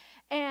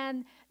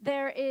 And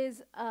there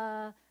is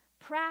a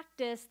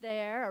practice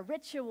there, a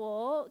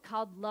ritual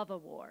called Love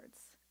Awards.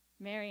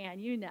 Marianne,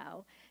 you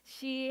know,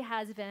 she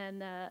has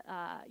been,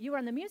 you were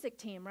on the music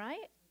team,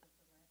 right?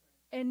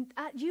 And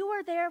you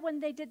were there when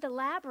they did the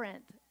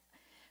labyrinth.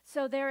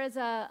 So there is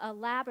a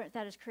labyrinth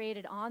that is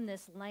created on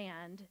this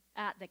land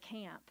at the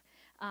camp,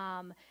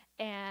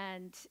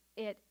 and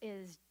it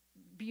is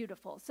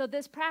beautiful. So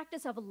this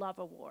practice of Love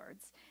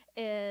Awards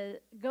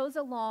goes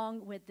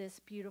along with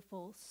this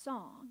beautiful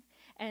song.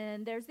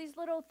 And there's these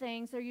little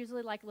things, they're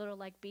usually like little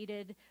like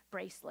beaded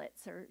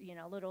bracelets or, you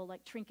know, little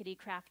like trinkety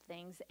craft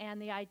things.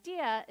 And the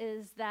idea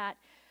is that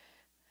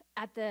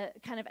at the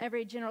kind of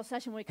every general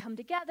session when we come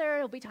together,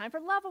 it'll be time for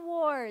Love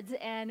Awards.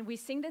 And we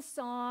sing this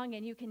song,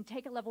 and you can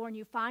take a Love Award and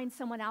you find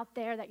someone out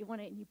there that you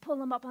want to, and you pull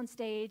them up on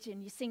stage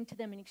and you sing to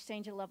them and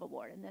exchange a Love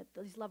Award. And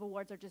these Love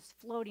Awards are just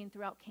floating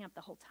throughout camp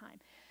the whole time.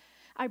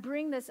 I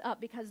bring this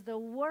up because the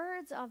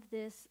words of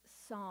this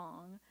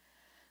song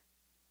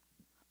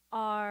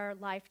are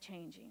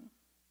life-changing.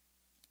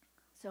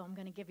 So I'm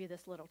going to give you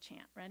this little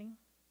chant. Ready?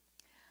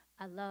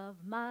 I love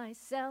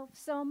myself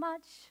so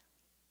much,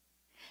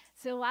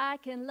 so I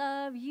can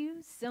love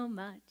you so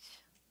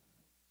much,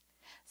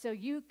 so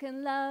you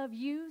can love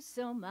you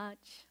so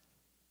much,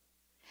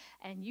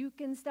 and you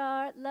can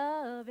start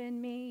loving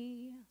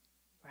me,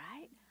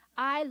 right?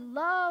 I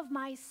love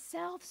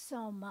myself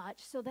so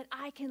much so that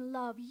I can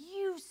love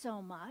you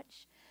so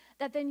much,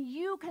 that then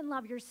you can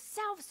love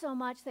yourself so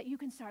much that you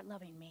can start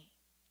loving me.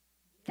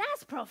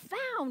 That's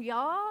profound,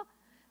 y'all.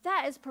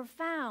 That is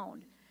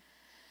profound.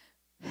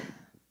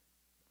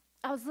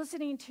 I was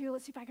listening to,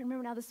 let's see if I can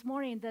remember now this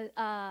morning,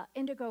 the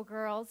Indigo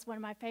Girls, one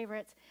of my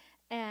favorites,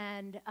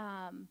 and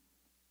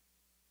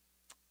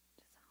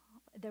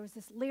there was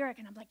this lyric,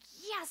 and I'm like,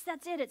 yes,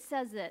 that's it. It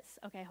says this.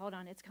 Okay, hold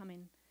on, it's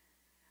coming.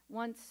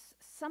 Once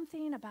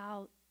something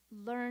about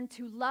learn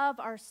to love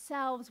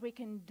ourselves, we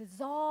can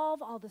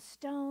dissolve all the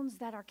stones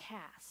that are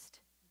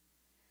cast.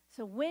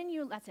 So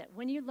that's it.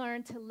 When you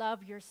learn to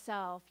love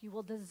yourself, you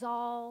will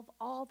dissolve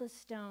all the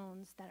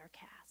stones that are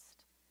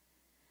cast.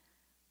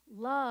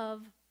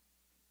 Love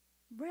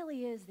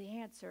really is the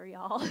answer,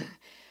 y'all.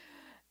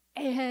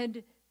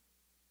 And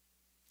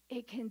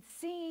it can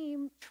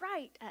seem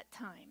trite at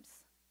times,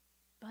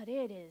 but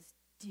it is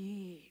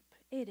deep.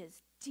 It is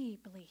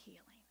deeply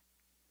healing.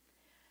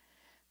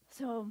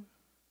 So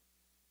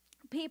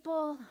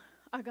people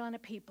are gonna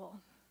people.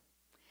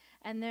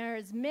 And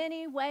there's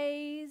many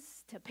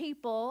ways to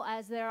people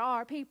as there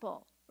are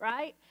people,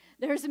 right?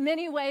 There's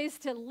many ways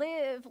to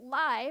live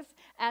life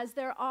as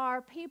there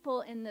are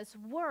people in this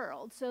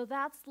world. So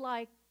that's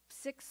like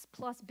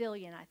 6+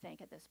 billion, I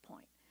think, at this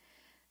point.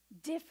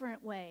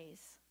 Different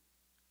ways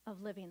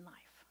of living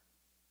life.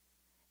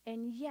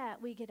 And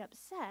yet we get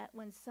upset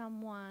when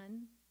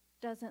someone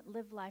doesn't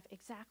live life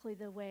exactly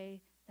the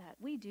way that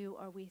we do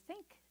or we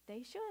think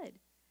they should.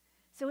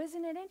 So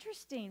isn't it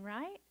interesting,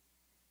 right?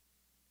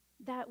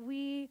 That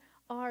we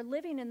are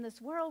living in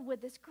this world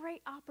with this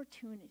great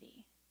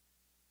opportunity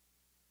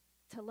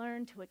to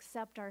learn to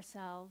accept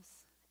ourselves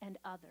and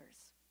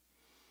others.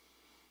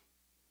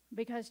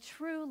 Because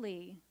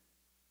truly,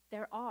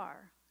 there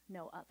are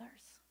no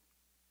others.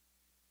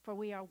 For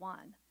we are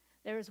one.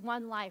 There is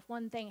one life,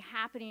 one thing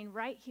happening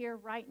right here,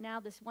 right now,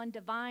 this one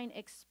divine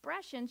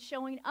expression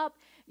showing up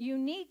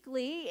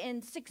uniquely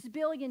in 6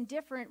 billion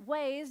different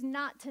ways,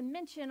 not to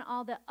mention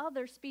all the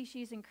other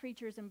species and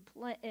creatures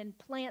and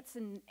plants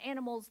and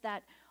animals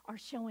that are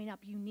showing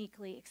up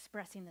uniquely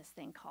expressing this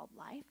thing called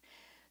life.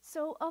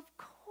 So, of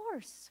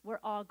course, we're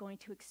all going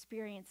to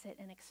experience it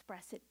and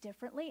express it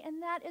differently,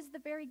 and that is the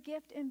very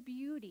gift and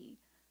beauty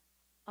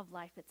of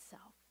life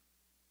itself.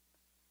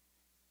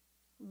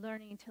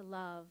 Learning to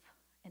love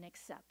and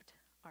accept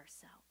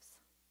ourselves.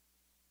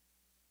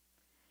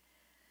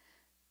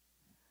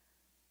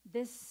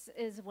 This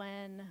is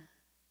when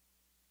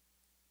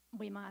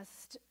we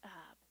must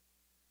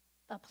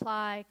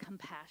apply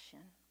compassion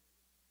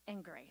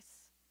and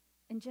grace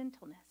and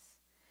gentleness.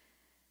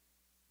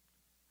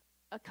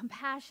 A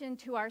compassion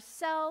to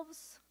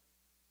ourselves.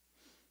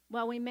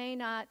 While we may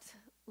not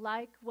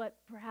like what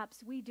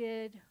perhaps we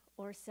did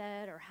or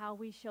said or how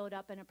we showed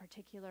up in a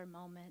particular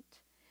moment,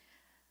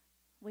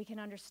 we can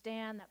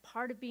understand that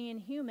part of being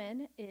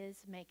human is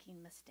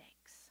making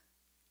mistakes.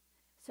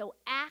 So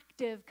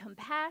active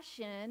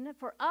compassion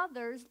for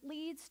others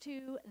leads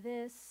to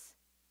this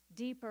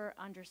deeper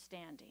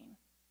understanding.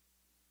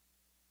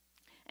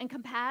 And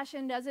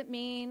compassion doesn't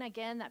mean,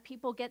 again, that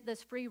people get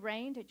this free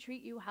rein to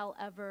treat you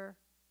however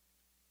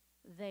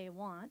they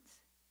want,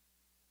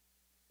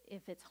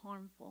 if it's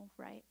harmful,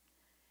 right?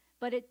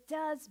 But it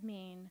does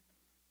mean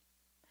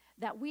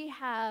that we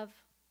have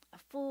a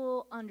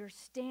full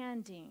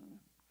understanding,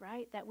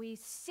 right? That we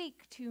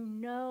seek to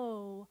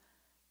know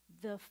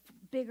the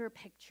bigger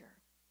picture,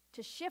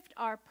 to shift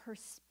our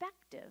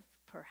perspective,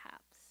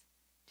 perhaps,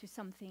 to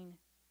something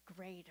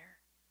greater.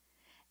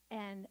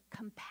 And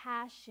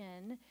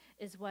compassion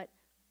is what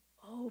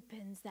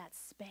opens that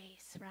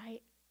space,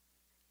 right?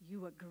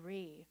 You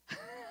agree.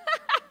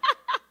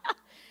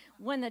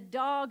 When the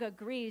dog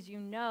agrees, you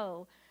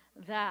know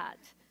that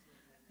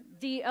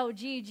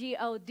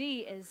D-O-G-G-O-D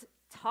is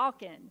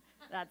talking.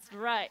 That's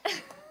right.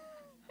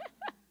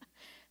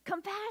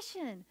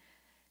 Compassion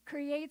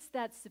creates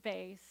that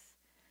space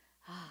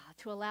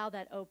to allow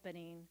that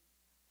opening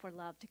for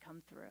love to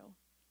come through.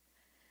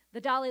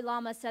 The Dalai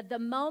Lama said, the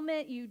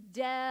moment you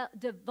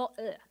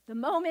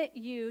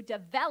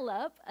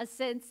develop a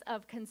sense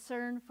of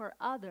concern for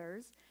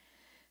others,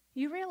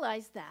 you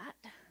realize that,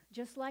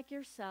 just like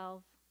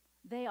yourself,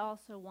 they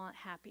also want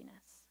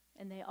happiness,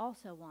 and they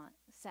also want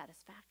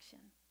satisfaction.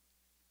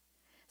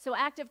 So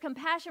active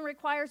compassion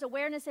requires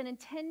awareness and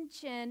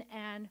intention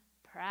and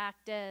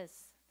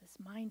practice, this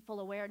mindful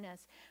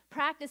awareness,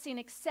 practicing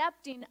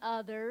accepting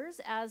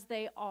others as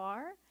they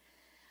are.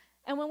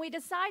 And when we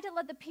decide to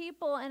let the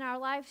people in our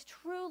lives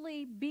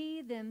truly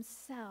be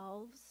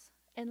themselves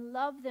and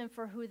love them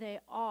for who they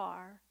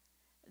are,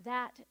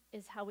 that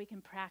is how we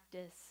can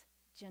practice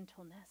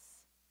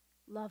gentleness,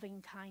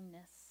 loving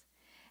kindness.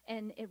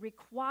 And it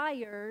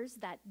requires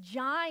that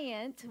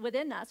giant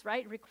within us,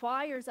 right? It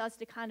requires us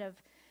to kind of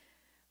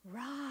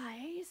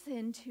rise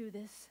into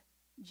this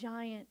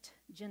giant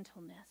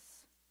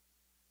gentleness.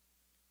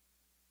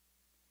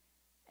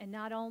 And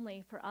not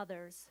only for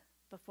others,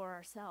 but for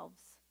ourselves.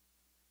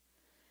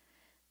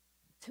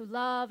 To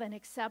love and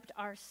accept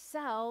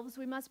ourselves,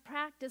 we must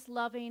practice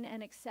loving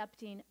and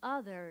accepting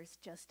others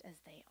just as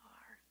they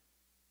are.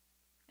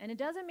 And it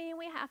doesn't mean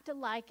we have to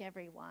like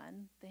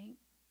everyone, thank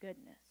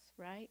goodness,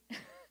 right?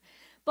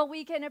 But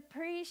we can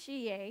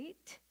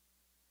appreciate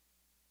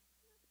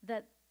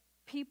that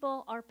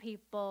people are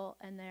people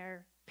and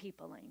they're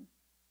peopling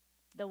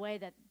the way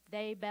that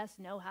they best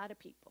know how to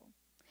people.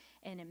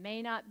 And it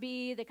may not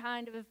be the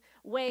kind of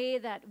way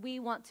that we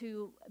want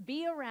to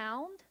be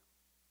around,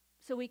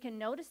 so we can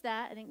notice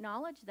that and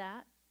acknowledge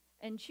that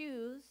and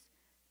choose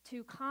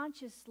to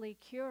consciously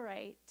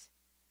curate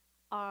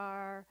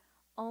our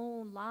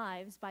own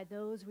lives by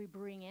those we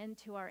bring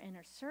into our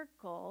inner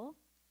circle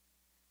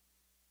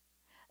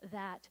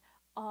that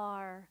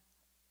are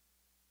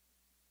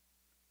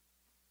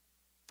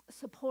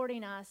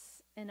supporting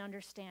us in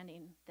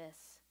understanding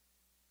this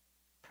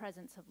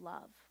presence of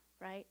love,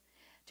 right?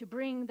 To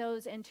bring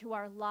those into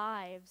our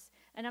lives.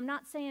 And I'm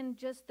not saying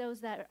just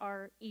those that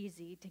are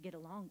easy to get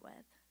along with,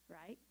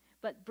 right?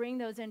 But bring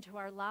those into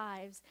our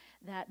lives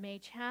that may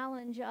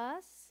challenge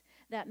us,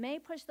 that may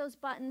push those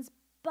buttons,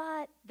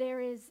 but there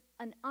is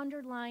an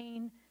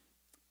underlying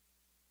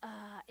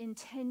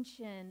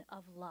intention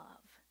of love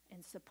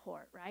and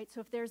support, right?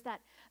 So if there's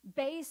that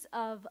base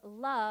of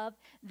love,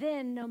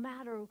 then no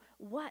matter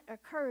what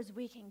occurs,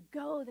 we can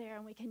go there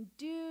and we can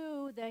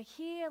do the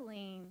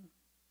healing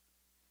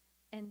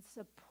and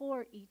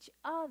support each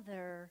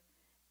other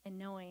in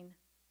knowing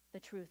the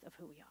truth of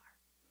who we are.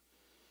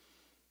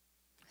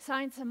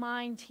 Science of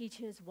mind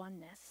teaches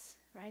oneness,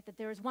 right? That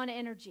there is one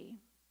energy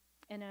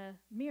in a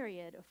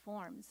myriad of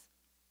forms,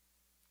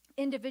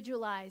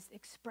 individualized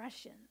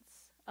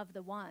expressions of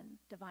the one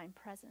divine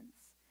presence.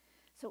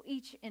 So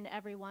each and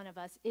every one of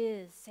us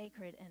is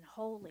sacred and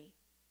holy.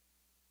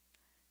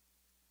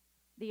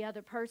 The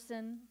other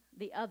person,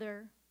 the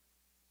other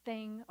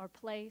thing or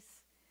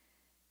place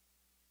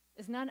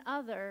is none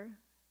other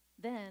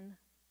than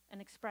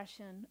an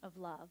expression of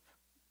love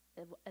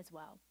as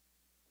well.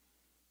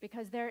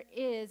 Because there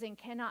is and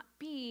cannot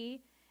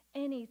be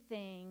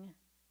anything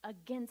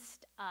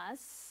against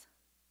us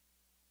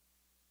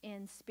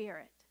in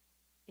spirit.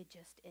 It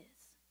just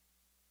is.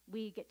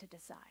 We get to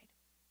decide.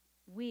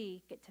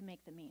 We get to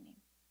make the meaning.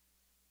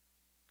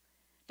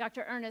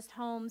 Dr. Ernest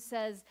Holmes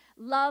says,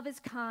 love is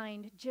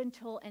kind,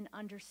 gentle, and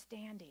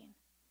understanding.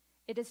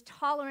 It is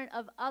tolerant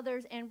of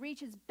others and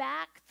reaches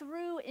back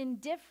through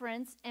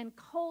indifference and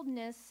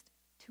coldness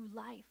to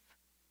life,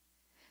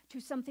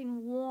 to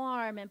something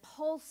warm and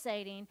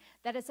pulsating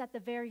that is at the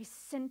very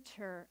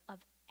center of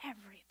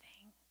everything.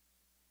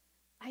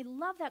 I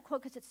love that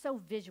quote because it's so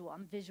visual.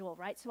 I'm visual,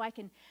 right? So I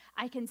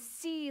can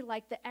see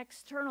like the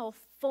external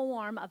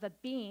form of a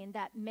being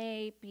that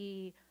may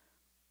be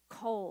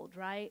cold,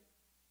 right?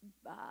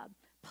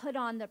 Put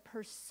on the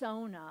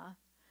persona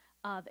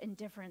of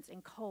indifference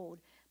and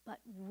cold, but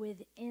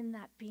within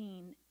that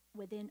being,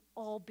 within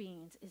all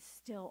beings, is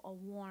still a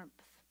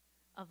warmth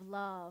of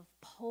love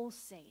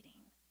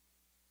pulsating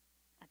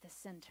at the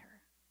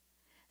center.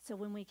 So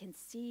when we can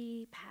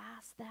see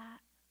past that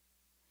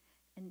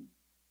and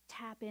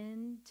tap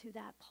into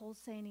that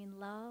pulsating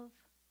love,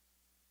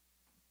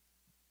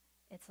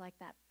 it's like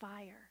that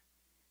fire.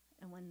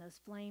 And when those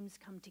flames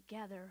come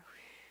together,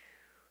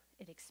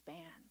 it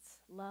expands.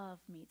 Love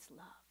meets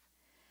love.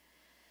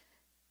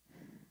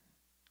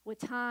 With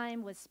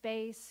time, with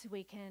space,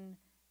 we can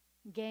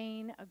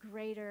gain a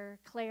greater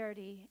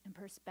clarity and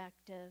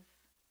perspective.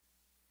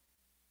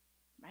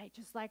 Right?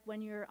 Just like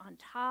when you're on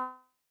top,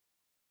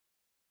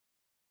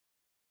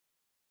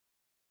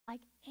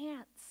 like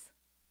ants.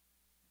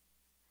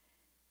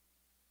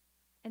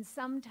 And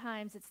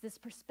sometimes it's this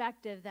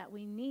perspective that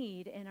we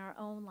need in our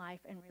own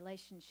life and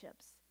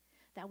relationships.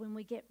 That when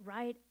we get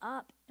right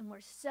up and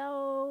we're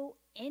so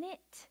in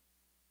it,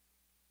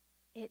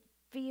 it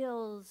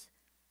feels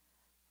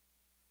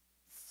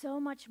so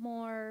much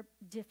more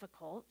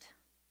difficult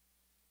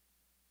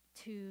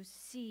to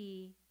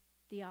see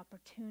the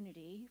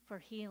opportunity for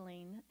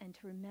healing and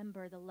to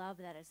remember the love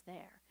that is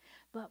there.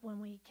 But when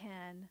we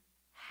can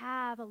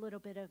have a little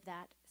bit of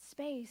that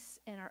space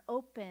and are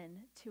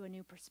open to a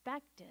new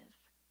perspective,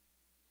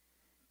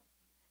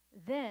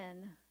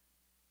 then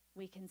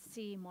we can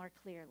see more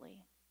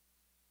clearly.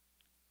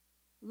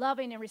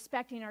 Loving and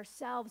respecting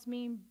ourselves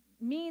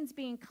means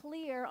being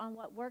clear on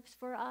what works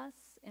for us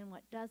and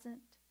what doesn't.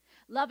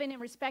 Loving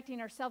and respecting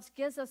ourselves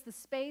gives us the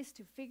space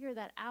to figure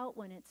that out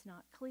when it's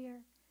not clear.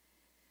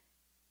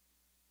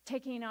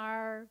 Taking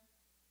our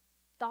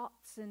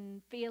thoughts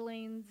and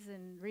feelings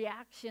and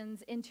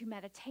reactions into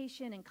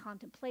meditation and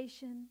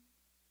contemplation.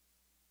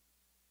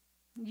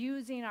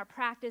 Using our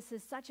practice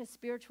as such a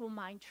spiritual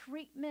mind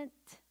treatment.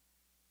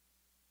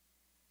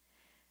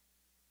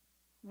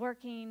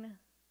 Working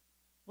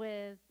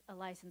with a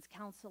licensed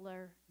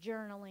counselor,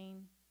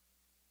 journaling,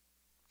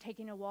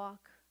 taking a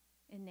walk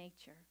in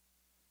nature.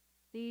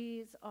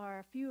 These are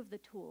a few of the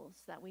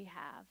tools that we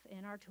have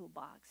in our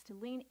toolbox to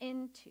lean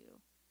into,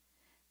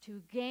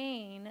 to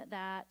gain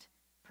that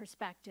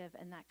perspective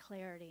and that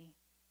clarity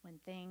when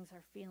things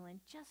are feeling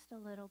just a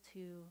little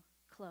too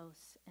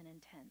close and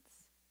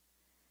intense.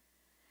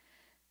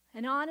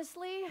 And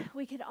honestly,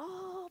 we could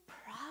all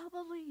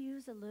probably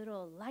use a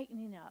little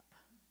lightening up,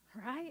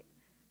 right?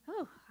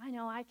 Oh, I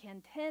know I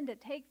can tend to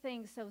take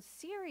things so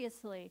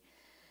seriously.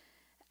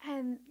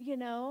 And, you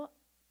know,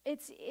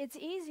 it's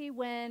easy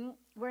when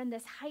we're in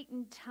this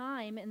heightened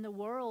time in the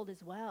world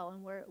as well,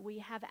 and we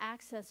have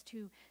access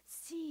to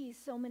see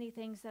so many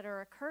things that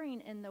are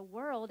occurring in the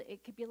world.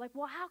 It could be like,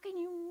 well, how can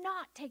you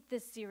not take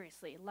this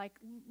seriously? Like,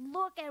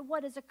 look at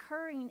what is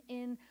occurring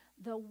in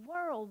the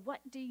world.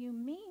 What do you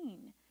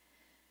mean?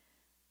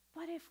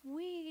 But if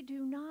we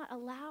do not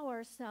allow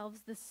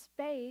ourselves the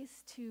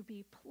space to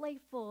be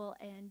playful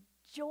and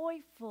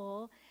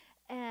joyful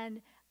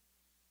and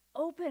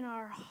open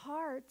our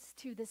hearts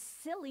to the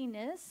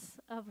silliness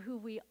of who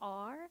we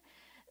are,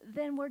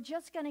 then we're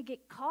just going to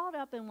get caught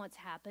up in what's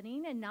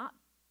happening and not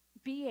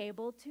be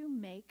able to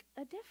make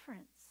a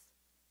difference.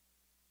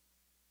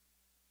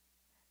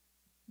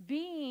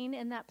 Being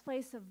in that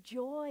place of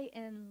joy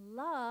and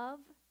love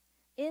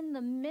in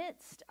the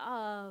midst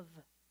of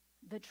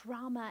the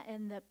trauma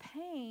and the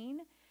pain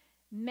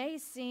may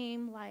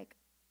seem like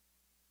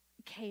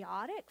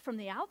chaotic from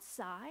the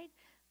outside,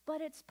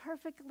 but it's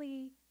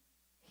perfectly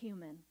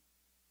human.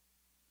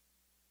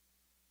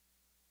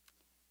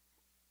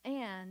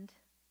 And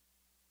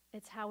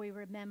it's how we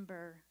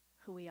remember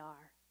who we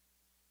are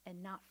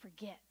and not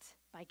forget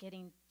by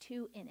getting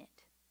too in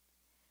it.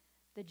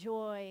 The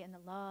joy and the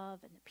love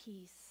and the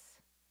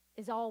peace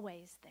is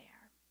always there.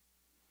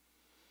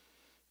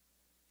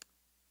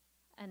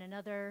 And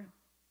another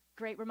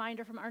great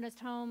reminder from Ernest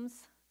Holmes,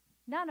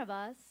 none of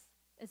us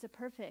is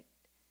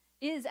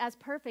as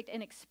perfect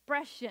an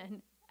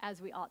expression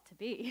as we ought to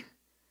be.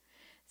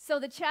 So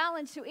the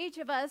challenge to each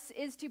of us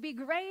is to be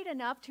great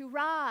enough to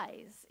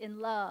rise in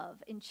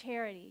love, in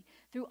charity,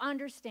 through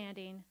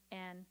understanding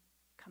and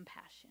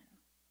compassion.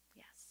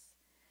 Yes.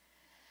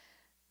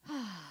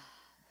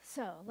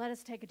 So let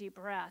us take a deep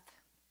breath.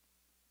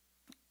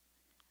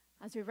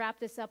 as we wrap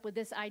this up with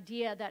this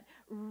idea that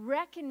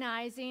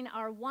recognizing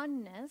our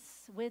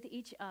oneness with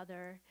each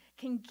other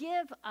can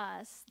give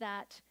us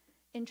that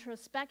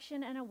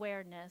introspection and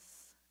awareness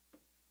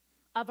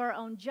of our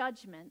own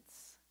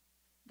judgments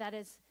that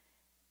is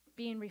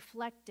being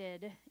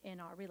reflected in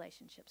our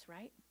relationships,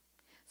 right?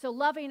 So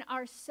loving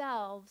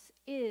ourselves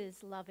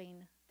is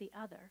loving the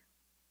other,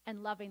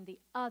 and loving the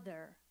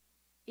other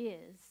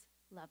is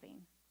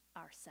loving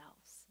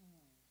ourselves.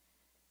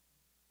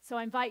 So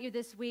I invite you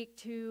this week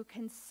to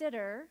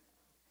consider,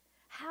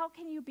 how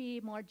can you be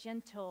more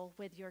gentle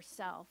with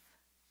yourself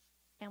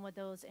and with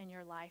those in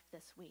your life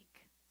this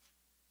week?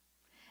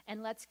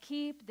 And let's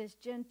keep this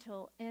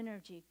gentle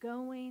energy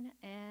going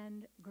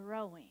and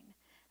growing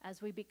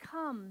as we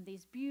become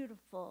these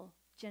beautiful,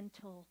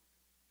 gentle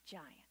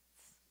giants.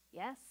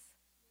 Yes?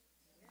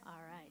 All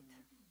right.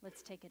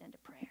 Let's take it into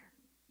prayer.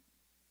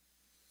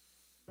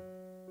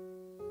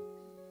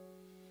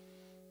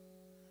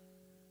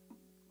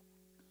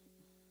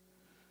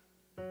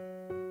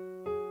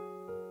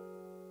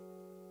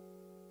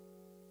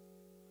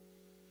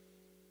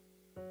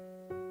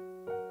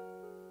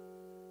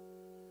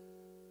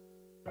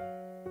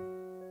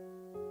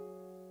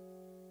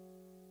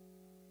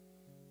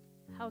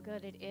 How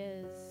good it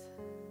is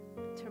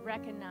to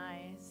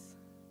recognize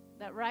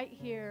that right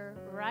here,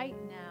 right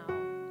now,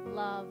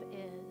 love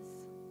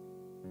is,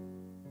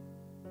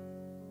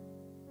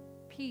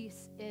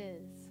 peace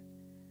is,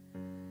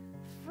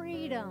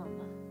 freedom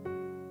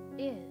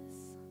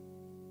is,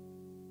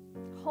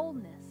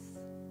 wholeness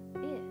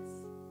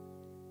is.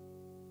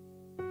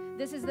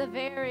 This is the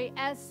very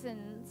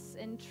essence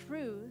and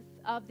truth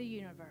of the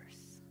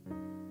universe.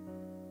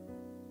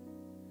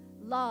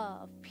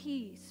 Love,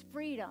 peace,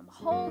 freedom,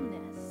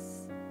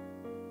 wholeness.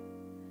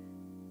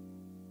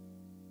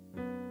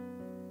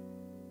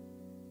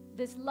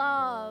 This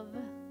love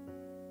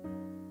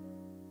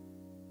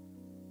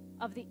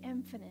of the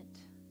infinite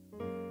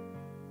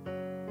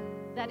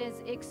that is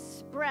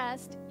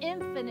expressed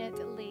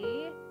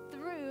infinitely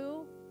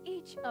through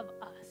each of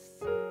us.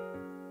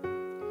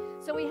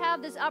 So we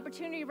have this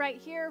opportunity right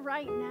here,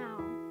 right now,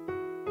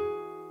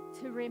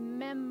 to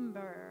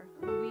remember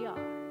who we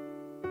are.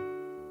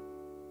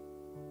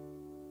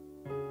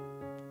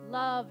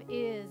 Love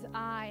is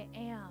I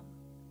am.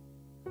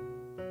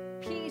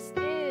 Peace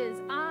is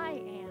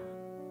I am.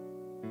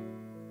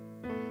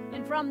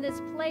 And from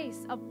this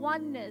place of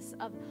oneness,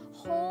 of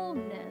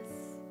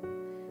wholeness,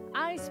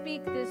 I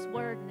speak this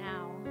word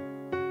now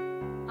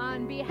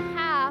on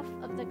behalf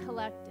of the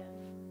collective,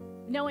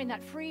 knowing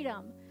that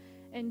freedom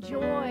and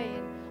joy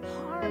and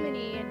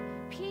harmony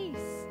and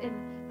peace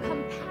and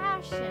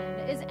compassion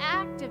is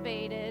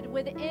activated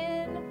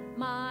within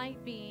my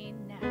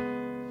being now.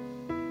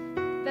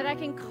 That I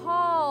can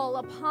call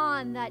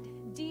upon that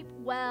deep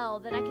well,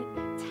 that I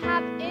can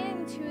tap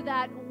into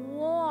that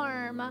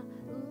warm,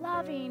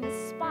 loving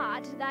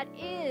spot that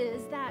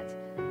is that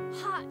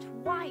hot,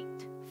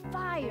 white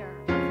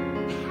fire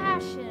of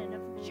passion,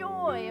 of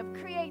joy, of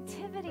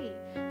creativity,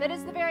 that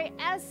is the very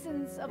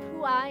essence of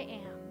who I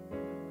am.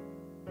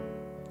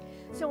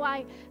 So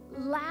I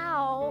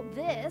allow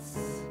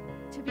this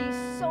to be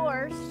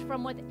sourced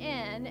from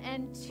within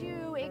and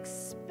to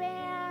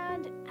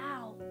expand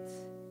out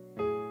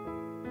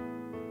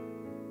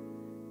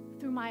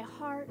through my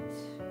heart,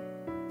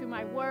 through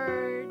my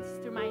words,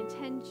 through my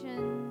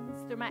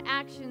intentions, through my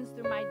actions,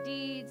 through my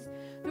deeds,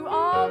 through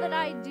all that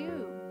I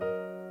do,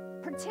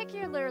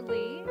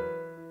 particularly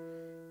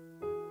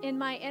in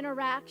my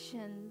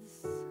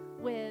interactions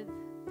with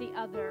the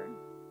other.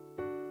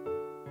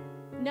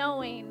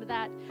 Knowing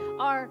that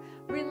our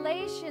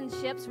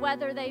relationships,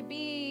 whether they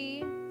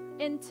be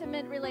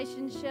intimate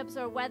relationships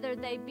or whether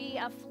they be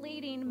a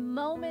fleeting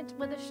moment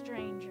with a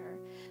stranger,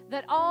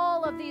 that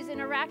all of these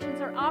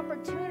interactions are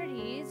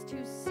opportunities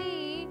to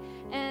see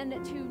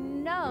and to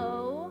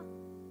know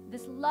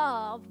this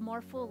love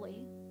more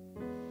fully,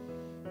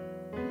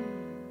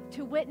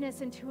 to witness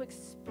and to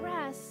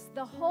express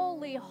the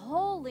holy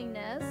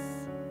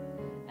holiness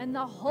and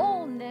the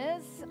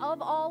wholeness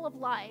of all of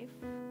life,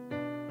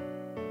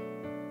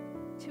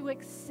 to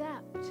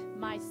accept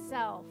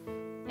myself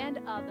and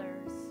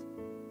others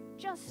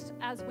just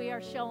as we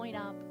are showing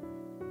up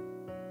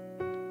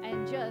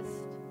and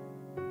just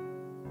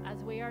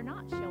as we are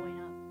not showing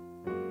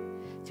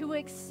up, to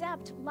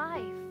accept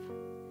life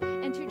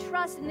and to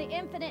trust in the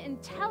infinite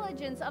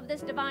intelligence of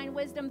this divine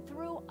wisdom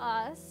through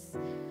us,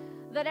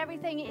 that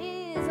everything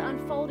is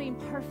unfolding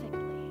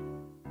perfectly.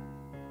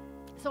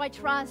 So I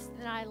trust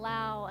and I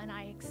allow and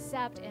I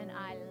accept and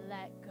I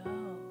let go.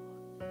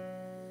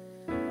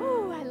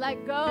 Ooh, I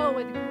let go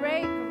with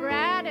great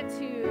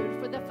gratitude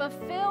for the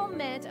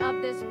fulfillment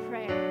of this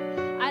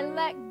prayer. I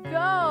let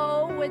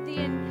go with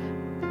the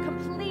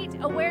complete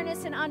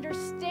awareness and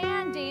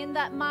understanding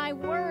that my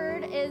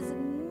word is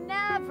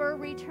never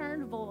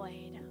returned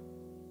void.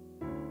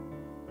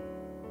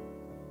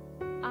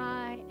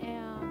 I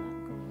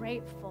am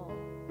grateful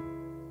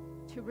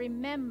to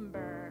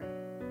remember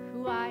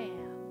who I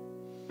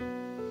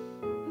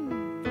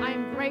am. I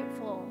am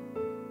grateful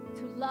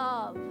to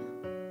love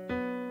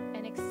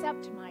and accept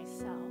accept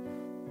myself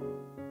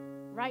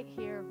right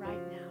here,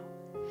 right now.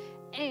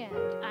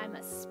 And I'm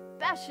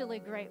especially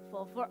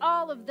grateful for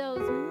all of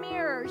those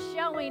mirrors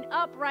showing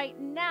up right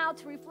now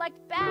to reflect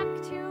back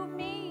to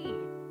me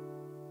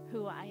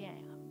who I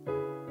am,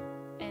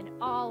 and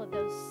all of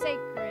those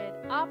sacred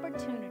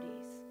opportunities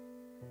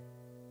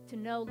to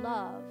know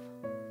love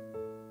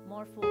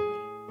more fully,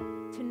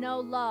 to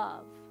know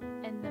love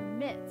in the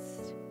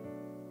midst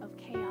of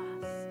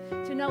chaos,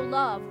 to know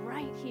love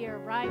right here,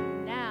 right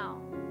now.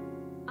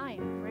 I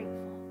am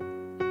grateful,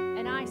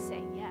 and I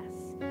say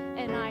yes,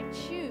 and I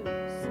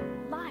choose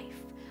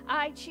life.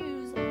 I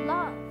choose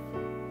love.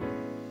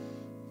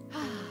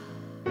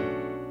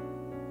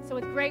 So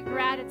with great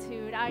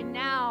gratitude, I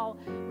now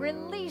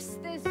release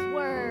this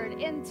word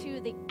into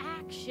the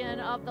action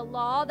of the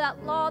law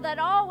that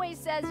always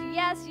says,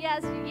 yes,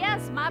 yes,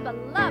 yes, my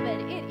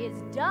beloved, it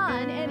is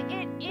done, and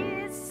it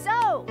is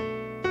so.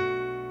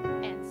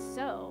 And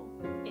so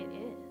it is.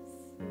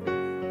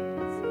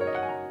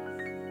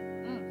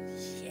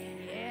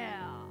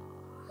 Yeah.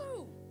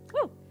 Woo.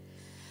 Woo.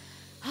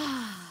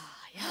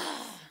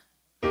 Yes.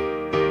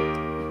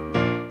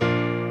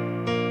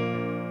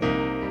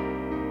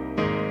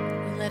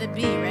 Let it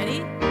be.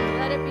 Ready?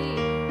 Let it be.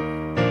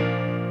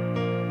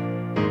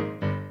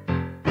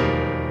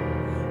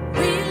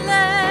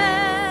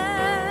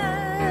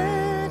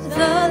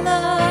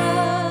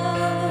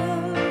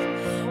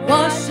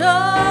 Wash over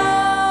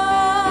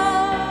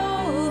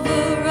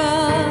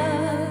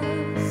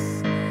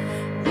us.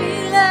 We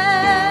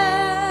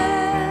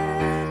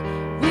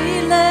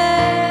let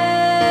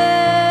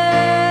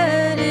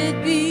it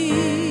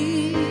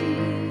be.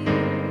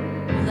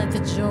 Let the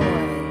joy.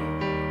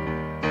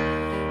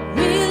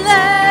 We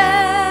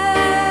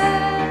let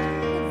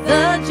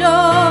the joy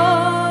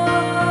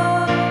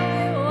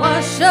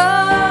wash over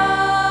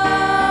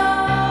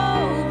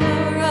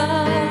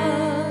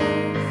us.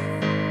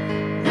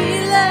 We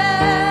let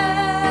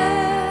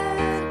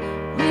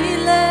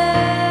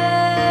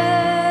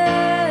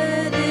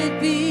it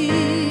be.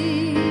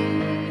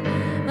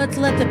 Let's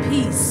let the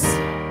peace.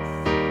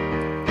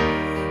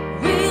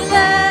 We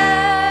let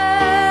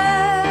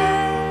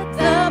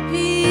the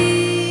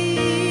peace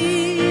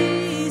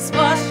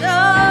wash over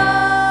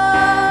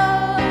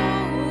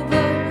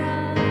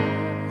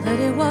us. Let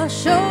it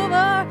wash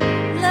over.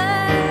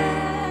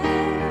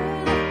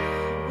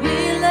 We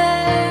let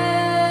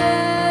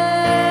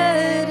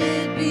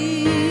it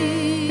be.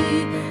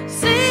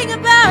 Sing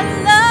about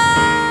love.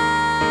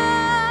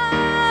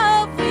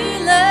 We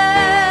let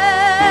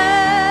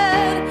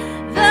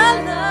the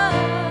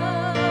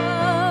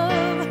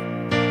love.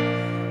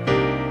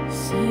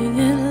 Sing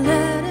and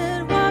let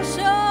it wash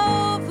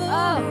over.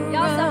 Oh,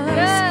 y'all sound us.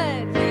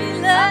 good. We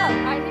let,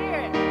 I hear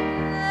it.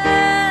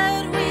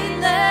 we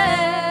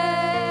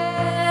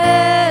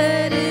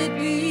let it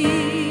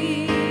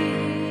be.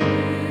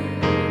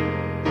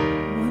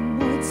 One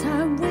more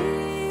time, we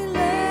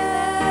let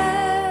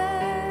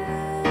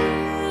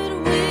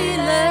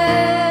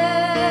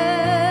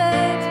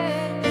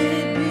it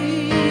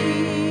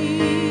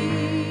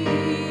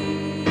be.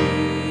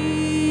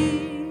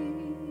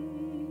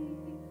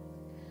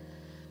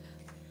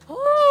 Ooh.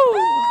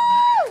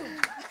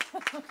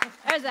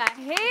 There's a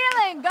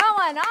healing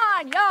going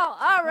on, y'all.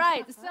 All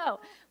right. So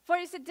before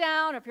you sit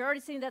down, or if you're already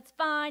sitting, that's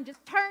fine.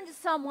 Just turn to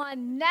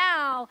someone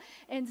now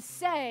and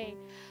say,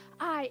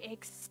 I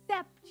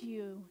accept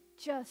you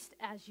just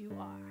as you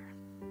are.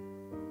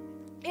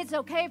 It's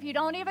okay if you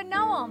don't even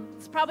know them.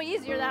 It's probably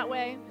easier that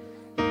way.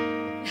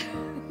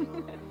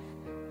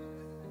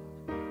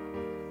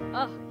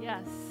 Oh,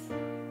 yes.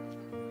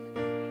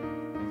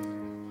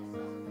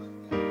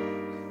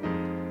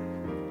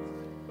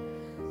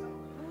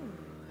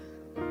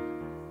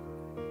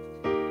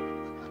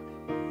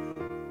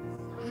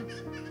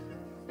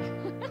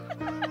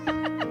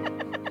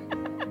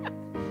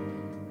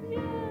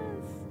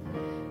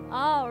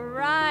 All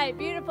right,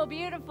 beautiful,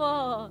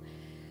 beautiful.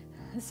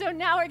 So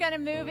now we're going to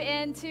move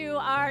into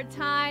our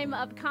time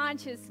of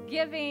conscious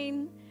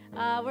giving.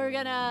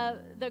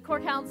 The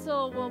core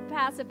council will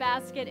pass a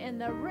basket in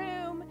the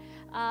room,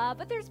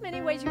 but there's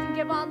many ways you can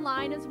give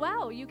online as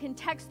well. You can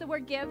text the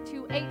word give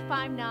to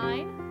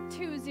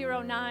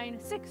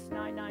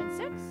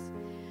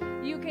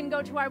 859-209-6996. You can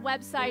go to our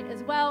website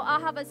as well,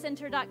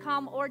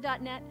 ahavacenter.com or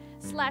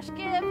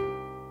 .net/give.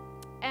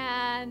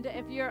 And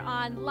if you're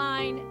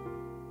online,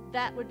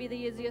 that would be the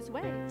easiest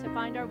way to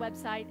find our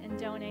website and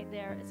donate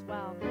there as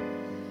well.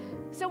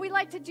 So we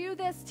like to do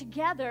this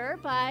together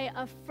by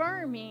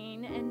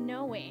affirming and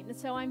knowing.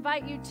 So I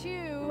invite you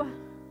to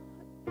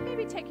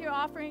maybe take your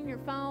offering, your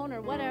phone,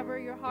 or whatever,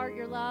 your heart,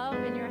 your love,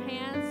 in your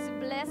hands,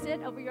 bless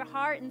it over your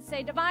heart and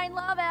say, divine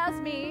love as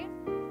me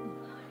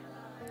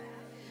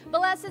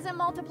blesses and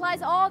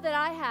multiplies all that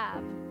I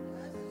have,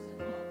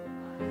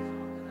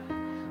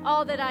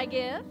 all that I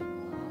give,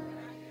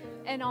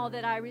 and all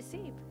that I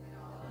receive.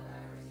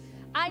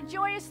 I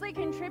joyously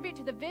contribute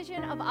to the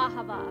vision of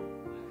Ahava,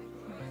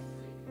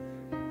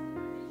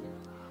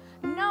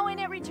 knowing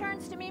it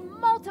returns to me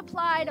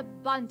multiplied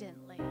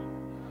abundantly.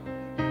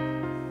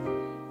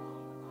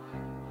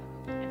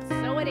 And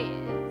it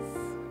is.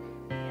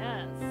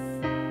 Yes.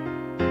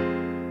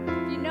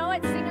 If you know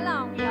it, sing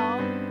along,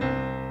 y'all.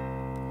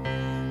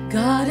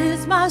 God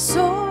is my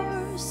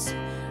source.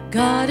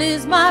 God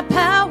is my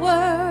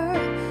power.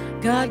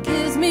 God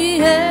gives me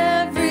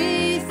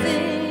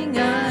everything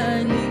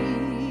I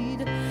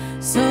need.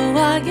 So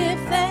I give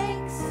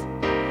thanks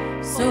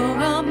for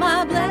all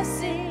my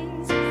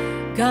blessings.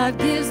 God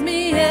gives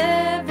me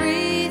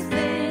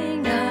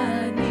everything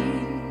I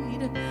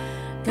need.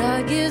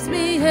 God gives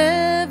me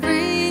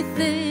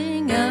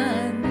everything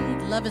I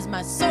need. Love is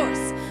my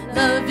source.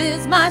 Love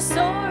is my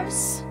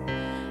source.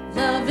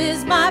 Love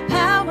is my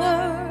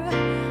power.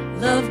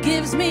 Love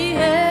gives me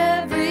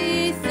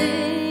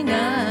everything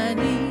I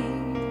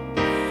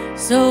need.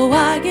 So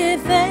I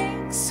give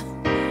thanks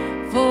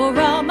for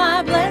all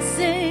my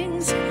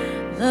blessings.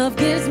 Love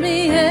gives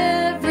me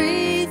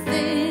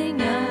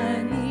everything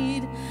I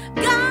need.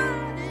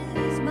 God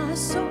is my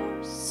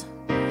source.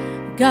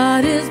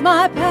 God is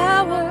my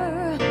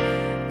power.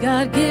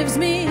 God gives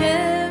me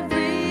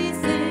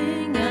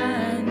everything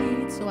I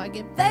need. So I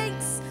give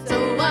thanks.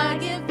 So I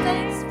give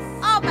thanks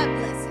for all my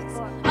blessings.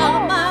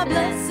 All my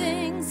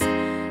blessings.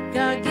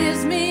 God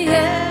gives me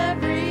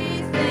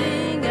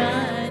everything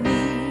I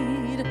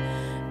need.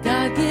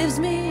 God gives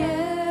me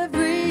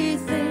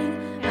everything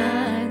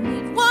I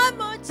need. One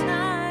more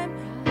time.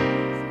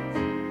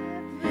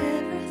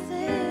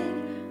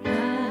 Everything I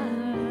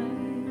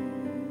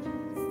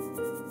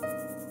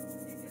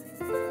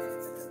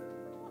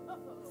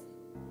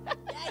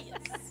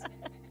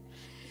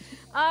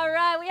All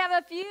right, we have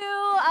a few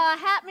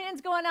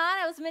happenings going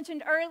on. As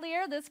mentioned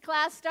earlier, this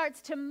class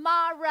starts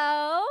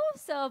tomorrow,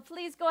 so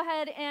please go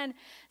ahead and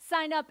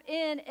sign up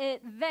in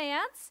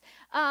advance.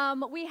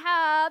 We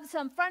have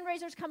some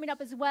fundraisers coming up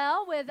as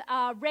well with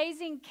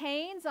Raising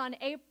Cane's on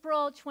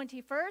April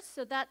 21st,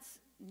 so that's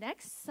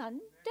next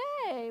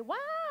Sunday.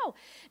 Wow!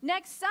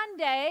 Next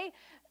Sunday.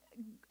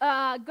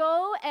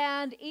 Go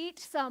and eat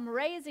some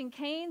Raising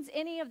Cane's,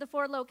 any of the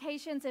 4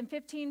 locations, and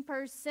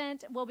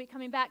 15% will be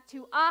coming back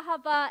to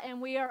Ahava,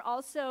 and we are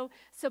also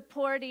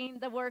supporting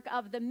the work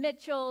of the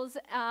Mitchells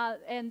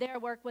and their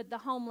work with the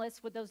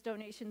homeless with those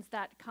donations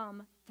that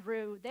come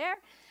through there.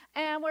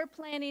 And we're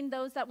planning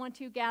those that want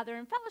to gather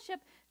in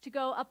fellowship to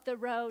go up the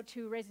road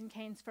to Raising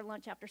Cane's for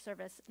lunch after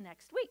service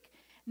next week.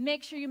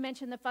 Make sure you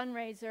mention the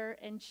fundraiser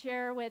and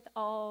share with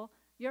all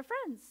your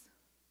friends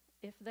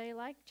if they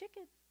like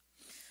chicken.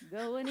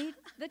 Go and eat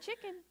the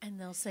chicken.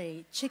 And they'll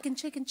say, chicken,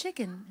 chicken,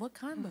 chicken. What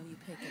combo are you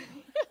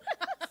picking?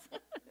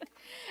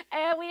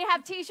 And we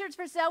have T-shirts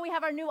for sale. We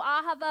have our new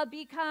Ahava,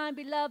 Be Kind,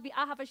 Be Loved, Be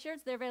Ahava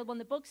shirts. They're available in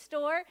the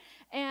bookstore.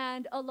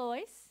 And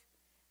Alois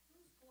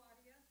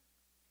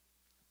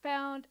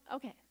found,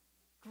 okay,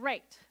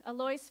 great.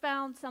 Alois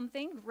found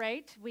something.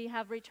 Great. We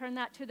have returned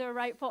that to the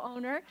rightful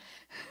owner.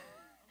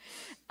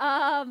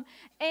 And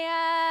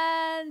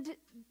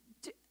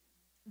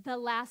the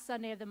last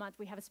Sunday of the month,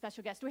 we have a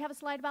special guest. Do we have a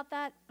slide about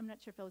that? I'm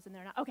not sure if it was in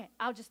there or not. Okay,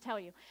 I'll just tell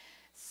you.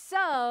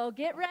 So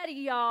get ready,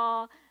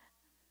 y'all.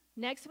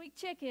 Next week,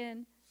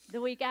 chicken. The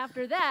week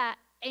after that,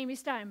 Amy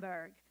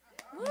Steinberg.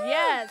 Woo!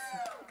 Yes.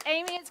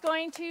 Amy is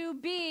going to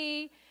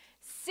be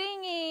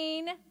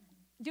singing,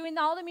 doing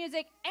all the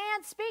music,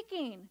 and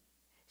speaking.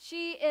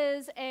 She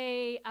is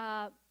a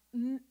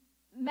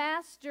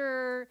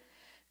master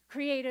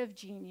creative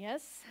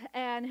genius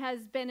and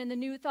has been in the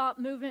New Thought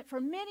movement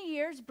for many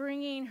years,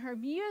 bringing her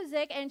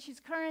music, and she's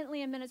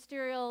currently in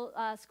ministerial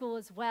school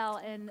as well,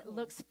 and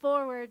looks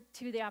forward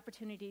to the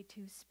opportunity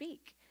to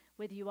speak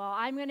with you all.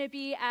 I'm going to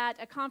be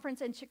at a conference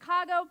in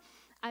Chicago.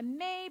 I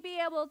may be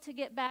able to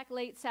get back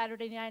late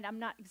Saturday night. I'm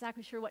not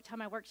exactly sure what time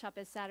my workshop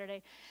is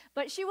Saturday,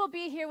 but she will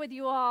be here with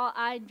you all.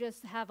 I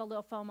just have a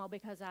little FOMO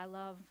because I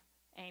love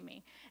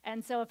Amy.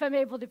 And so if I'm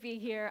able to be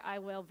here, I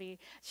will be.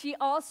 She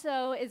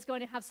also is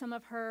going to have some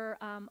of her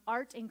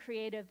art and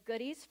creative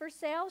goodies for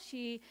sale.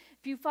 If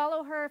you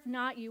follow her, if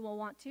not, you will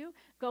want to.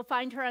 Go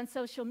find her on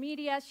social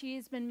media.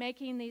 She's been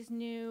making these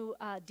new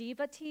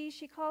diva tees,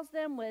 she calls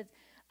them, with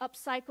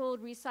upcycled,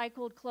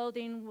 recycled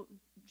clothing,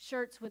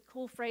 shirts with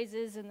cool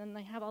phrases, and then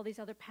they have all these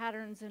other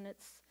patterns, and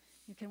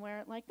you can wear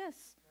it like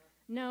this.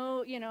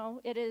 No,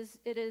 it is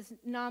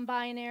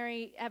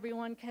non-binary.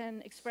 Everyone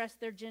can express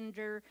their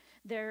gender,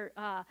 their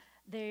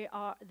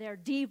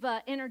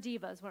diva, inner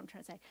diva is what I'm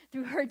trying to say,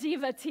 through her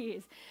diva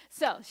tees.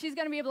 So she's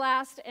going to be a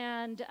blast,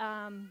 and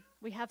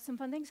we have some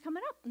fun things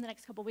coming up in the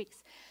next couple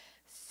weeks.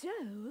 So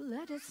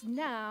let us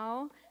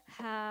now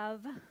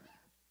have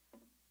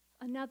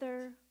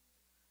another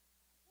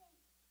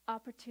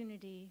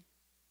opportunity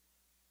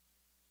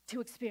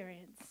to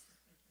experience.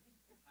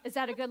 Is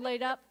that a good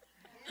laid up?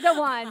 The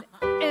one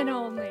and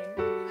only.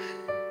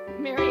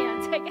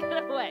 Marianne, take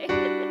it away.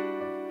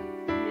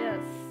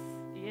 Yes,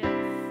 yes.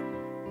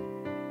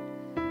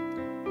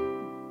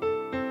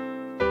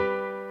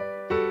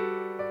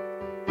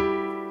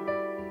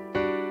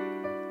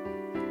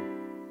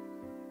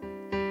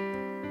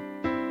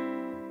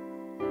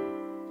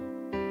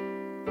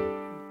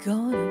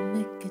 Gonna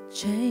make a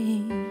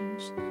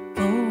change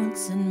for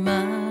once in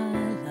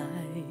my life.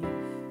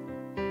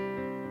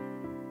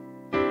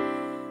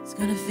 It's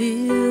Gonna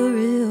feel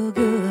real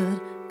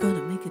good.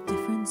 Gonna make a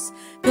difference.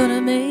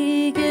 Gonna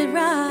make it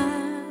right.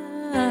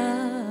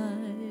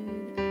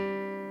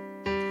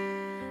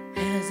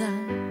 As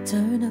I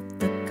turn up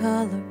the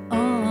collar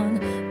on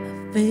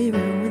my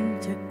favorite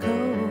winter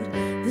coat,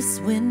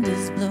 this wind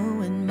is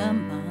blowing my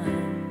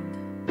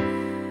mind.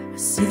 I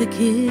see the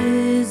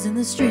kids in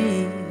the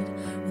street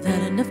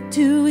without enough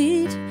to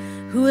eat.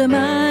 Who am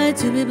I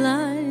to be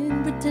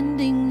blind,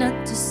 pretending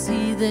not to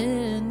see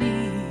their needs?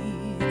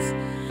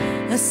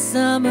 A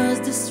summer's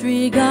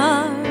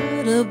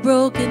disregard, a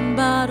broken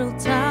bottle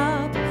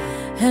top,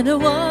 and a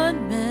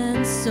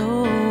one-man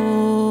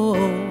soul.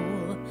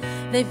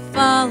 They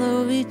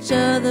follow each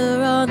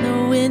other on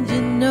the wind,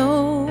 you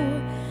know,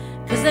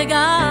 'cause they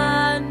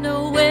got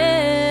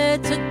nowhere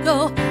to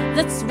go.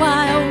 That's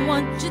why I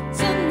want you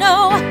to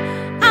know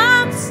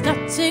I'm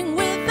starting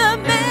with a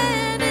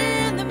man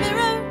in the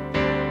mirror.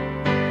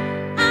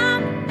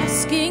 I'm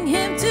asking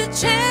him to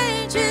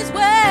change his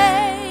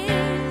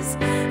ways,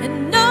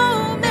 and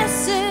no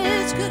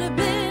message could have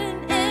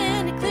been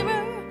any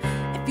clearer.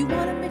 If you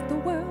want to make the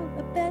world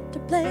a better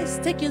place,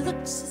 take a look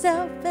at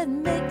yourself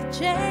and make a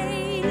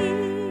change.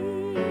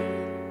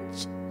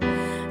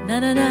 Na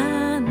na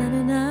na na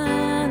na na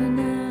na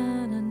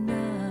na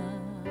na.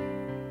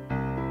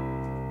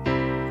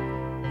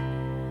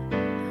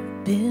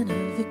 I've been a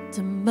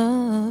victim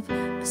of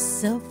a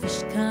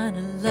selfish kind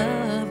of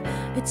love.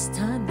 It's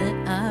time that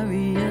I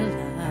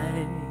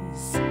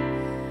realize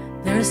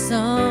there are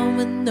some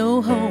with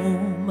no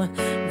home,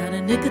 not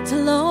a nickel to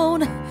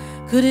loan.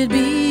 Could it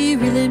be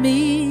really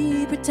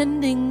me,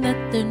 pretending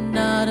that they're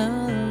not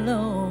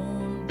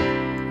alone?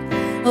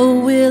 A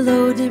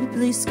willow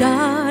deeply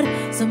scarred,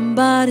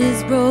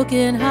 somebody's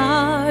broken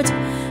heart,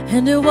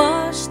 and a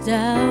washed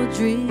out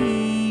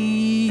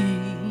dream.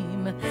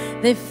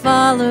 They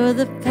follow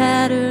the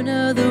pattern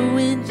of the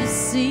wind, you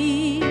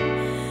see,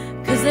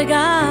 'cause they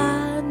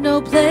got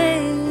no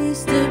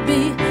place to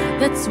be.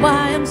 That's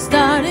why I'm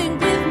starting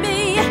with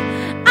me.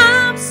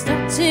 I'm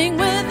starting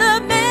with a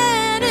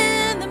man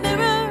in the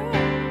mirror.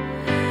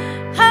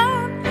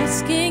 I'm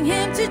asking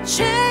him to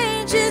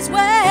change his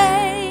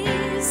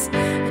ways,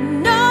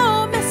 and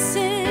no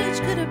message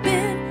could have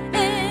been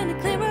any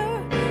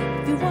clearer.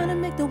 If you want to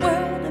make the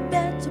world a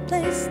better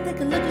place, take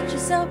a look at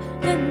yourself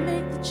and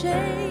make the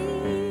change.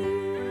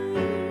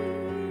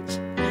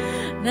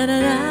 Na na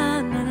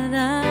na na na na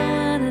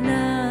na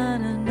na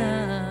na na.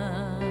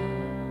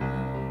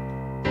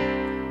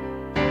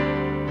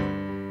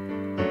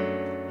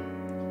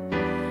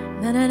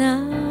 Na na na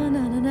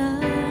na na na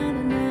na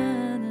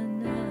na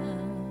na.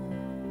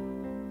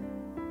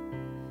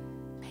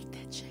 Make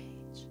that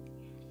change.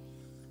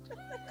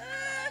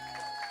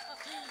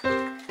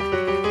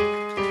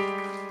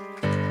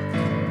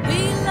 We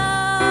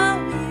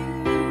love you.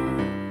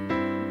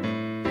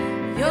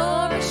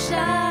 You're a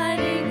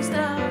shining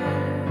star.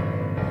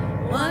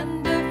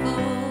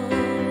 Wonderful,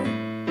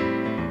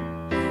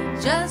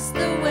 just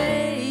the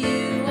way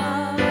you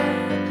are.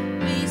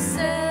 We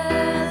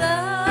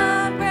celebrate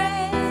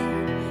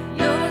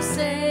your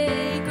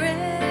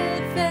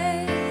sacred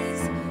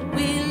face.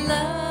 We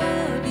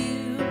love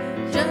you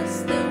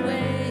just the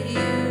way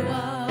you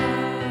are.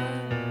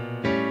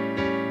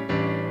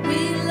 We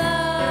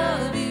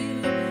love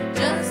you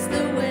just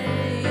the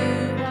way you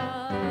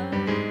are.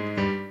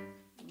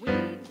 We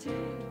do.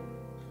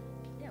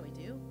 Yeah, we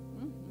do.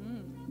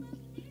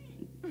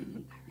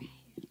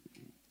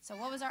 So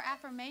what was our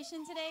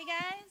affirmation today,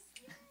 guys?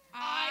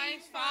 I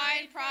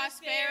find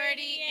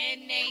prosperity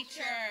in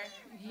nature.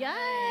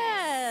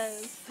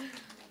 Yes.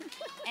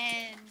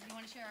 And you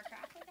want to share our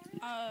craft with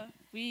everyone?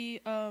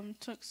 We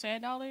took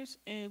sand dollars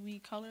and we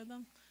colored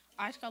them.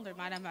 I colored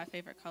mine on my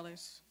favorite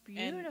colors.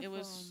 And it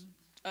was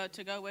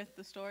to go with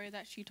the story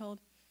that she told.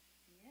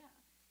 Yeah.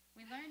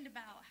 We learned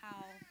about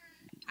how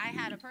I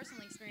had a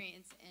personal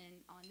experience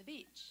on the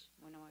beach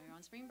when we were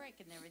on spring break,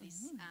 and there were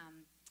these,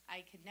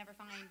 I could never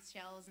find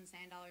shells and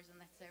sand dollars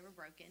unless they were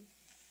broken.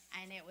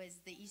 And it was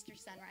the Easter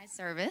sunrise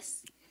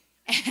service.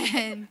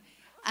 And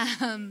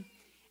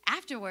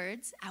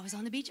afterwards, I was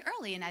on the beach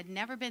early, and I'd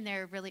never been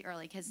there really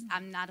early because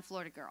I'm not a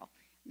Florida girl,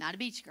 not a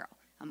beach girl.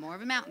 I'm more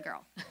of a mountain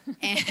girl.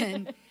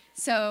 And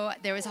so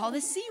there was all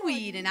this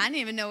seaweed, and I didn't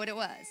even know what it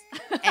was.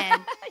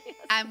 And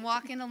I'm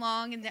walking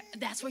along, and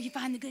that's where you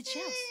find the good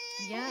shells.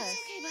 Yes.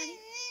 Okay, buddy.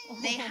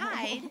 They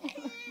hide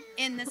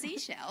in the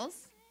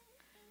seashells.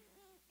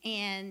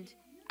 And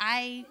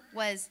I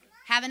was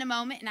having a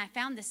moment, and I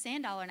found the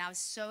sand dollar, and I was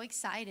so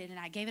excited, and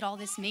I gave it all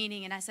this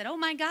meaning, and I said, oh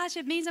my gosh,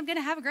 it means I'm going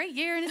to have a great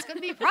year, and it's going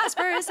to be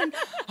prosperous, and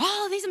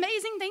all these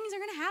amazing things are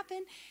going to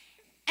happen.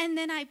 And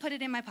then I put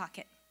it in my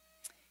pocket.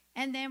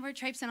 And then we're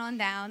traipsing on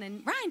down,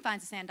 and Ryan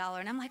finds a sand dollar,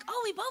 and I'm like,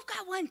 oh, we both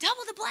got one.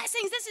 Double the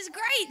blessings. This is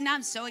great. And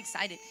I'm so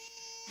excited.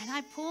 And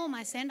I pull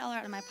my sand dollar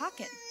out of my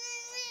pocket.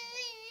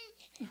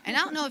 And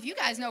I don't know if you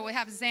guys know what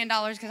happens to sand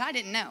dollars, because I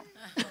didn't know.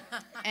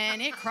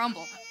 And it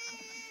crumbled.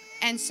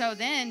 And so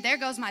then there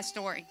goes my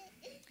story.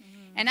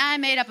 And I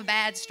made up a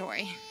bad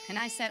story. And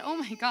I said, oh,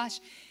 my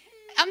gosh,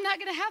 I'm not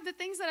going to have the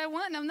things that I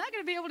want, and I'm not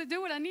going to be able to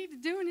do what I need to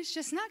do, and it's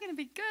just not going to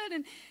be good.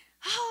 And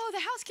oh, the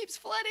house keeps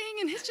flooding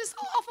and it's just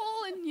awful,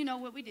 and you know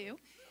what we do.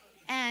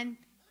 And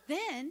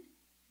then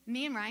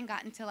me and Ryan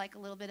got into like a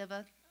little bit of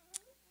a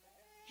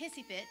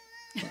hissy fit.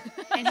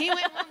 And he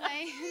went one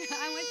way, and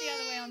I went the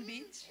other way on the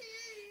beach.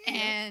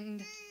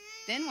 And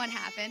then what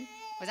happened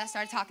was I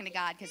started talking to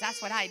God, because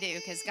that's what I do,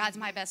 because God's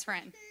my best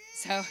friend.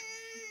 So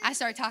I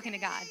started talking to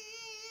God.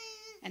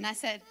 And I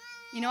said,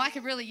 you know, I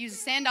could really use a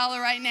sand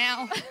dollar right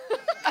now.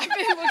 I've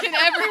been looking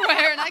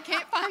everywhere, and I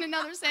can't find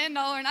another sand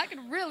dollar, and I could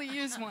really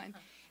use one.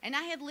 And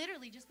I had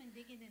literally just been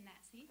digging in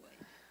that seaweed.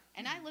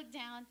 And I looked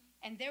down,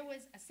 and there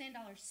was a sand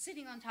dollar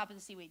sitting on top of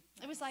the seaweed.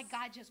 It was like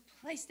God just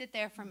placed it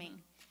there for me.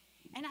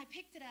 And I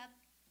picked it up,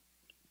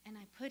 and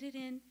I put it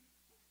in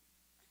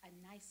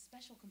a nice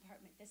special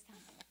compartment this time.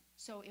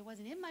 So it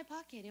wasn't in my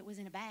pocket, it was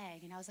in a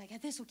bag. And I was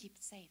like, this will keep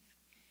it safe.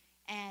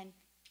 And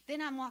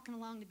then I'm walking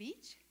along the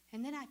beach,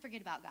 and then I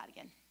forget about God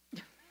again.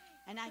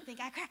 And I think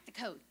I cracked the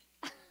code.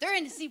 They're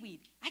in the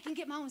seaweed. I can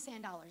get my own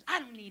sand dollars. I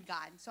don't need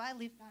God. So I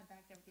leave God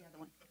back there with the other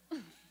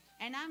one.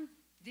 And I'm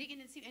digging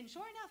in the seaweed, and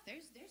sure enough,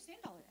 there's sand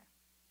dollar there.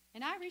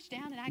 And I reach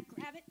down, and I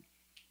grab it,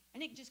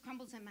 and it just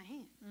crumbles in my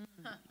hand.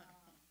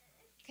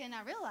 And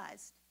I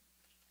realized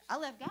I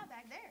left God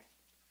back there.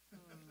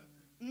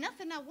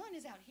 Nothing I want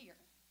is out here.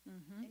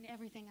 And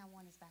everything I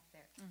want is back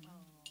there.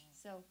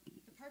 So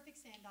the perfect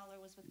sand dollar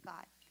was with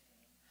God.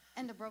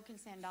 And the broken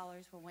sand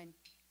dollars were when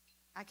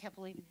I kept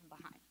leaving him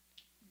behind.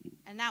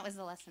 And that was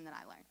the lesson that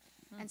I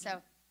learned. And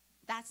so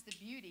that's the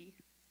beauty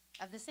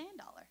of the sand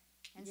dollar.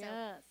 And so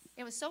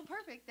it was so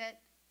perfect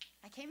that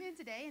I came in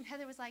today, and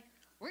Heather was like,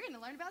 we're going to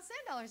learn about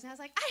sand dollars. And I was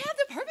like, I have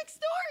the perfect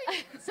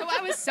story. So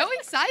I was so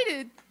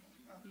excited.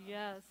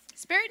 Yes.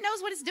 Spirit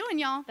knows what it's doing,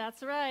 y'all.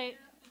 That's right.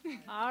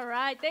 All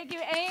right. Thank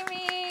you,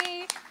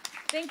 Amy.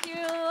 Thank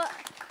you,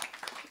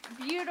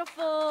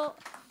 beautiful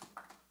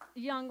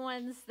young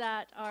ones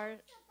that are.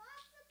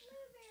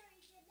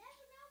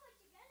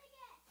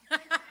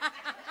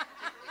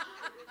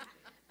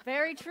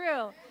 Very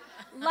true.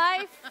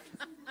 Life.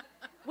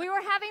 We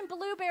were having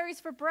blueberries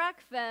for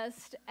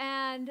breakfast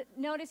and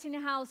noticing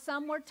how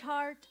some were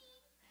tart,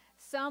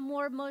 some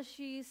were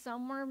mushy,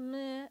 some were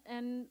meh.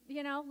 And,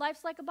 you know,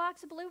 life's like a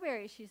box of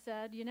blueberries, she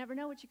said. You never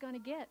know what you're going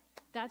to get.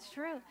 That's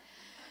true.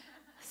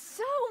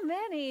 So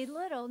many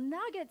little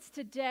nuggets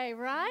today,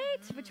 right?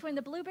 Between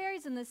the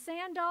blueberries and the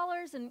sand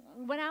dollars. And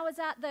when I was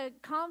at the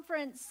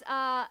conference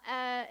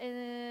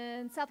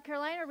in South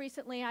Carolina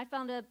recently, I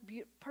found a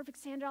perfect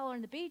sand dollar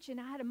on the beach,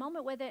 and I had a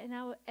moment with it,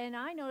 and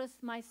I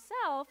noticed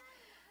myself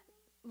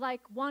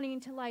like wanting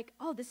to like,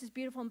 oh, this is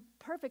beautiful and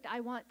perfect. I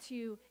want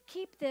to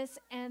keep this.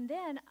 And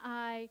then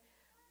I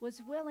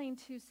was willing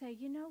to say,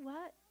 you know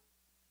what?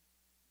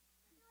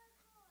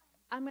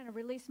 I'm going to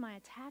release my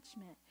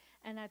attachment.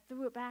 And I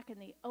threw it back in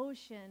the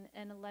ocean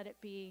and let it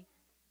be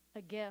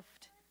a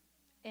gift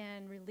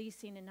and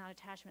releasing and not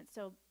attachment.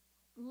 So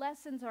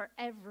lessons are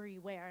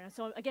everywhere. And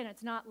so, again,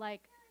 it's not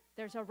like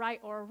there's a right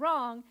or a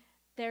wrong.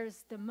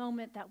 There's the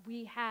moment that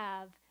we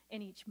have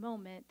in each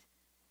moment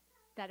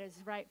that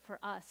is right for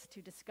us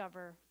to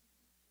discover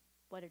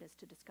what it is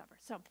to discover.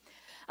 So,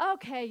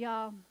 okay,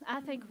 y'all,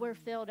 I think we're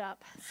filled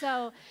up.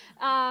 So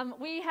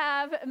we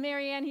have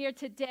Marianne here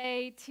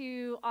today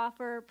to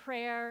offer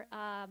prayer.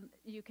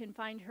 You can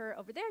find her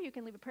over there. You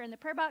can leave a prayer in the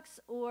prayer box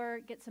or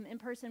get some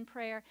in-person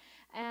prayer.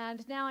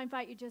 And now I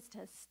invite you just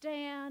to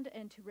stand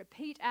and to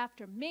repeat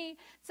after me.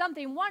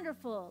 Something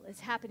wonderful is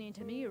happening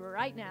to me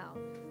right now.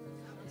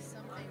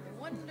 Something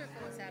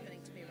wonderful is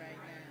happening to me right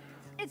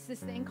now. It's this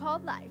thing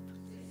called life.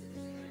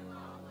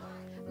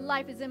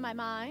 Life is in my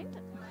mind.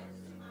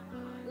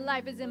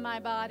 Life is in my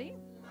body.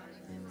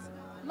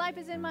 Life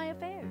is in my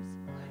affairs.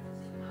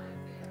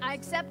 I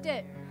accept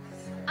it.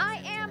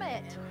 I am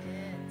it.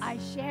 I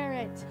share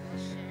it.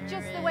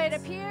 Just the way it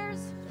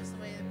appears.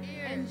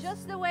 And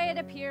just the way it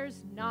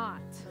appears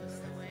not.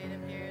 Just the way it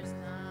appears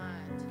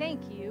not.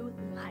 Thank you,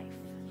 life.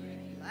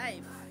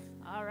 Life.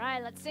 All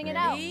right, let's sing it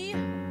out.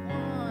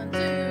 1,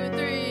 2,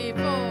 3,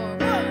 4,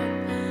 1.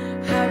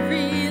 I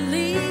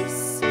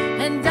release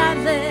and I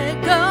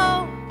let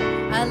go.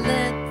 I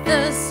let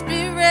the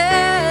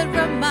Spirit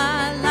run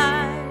my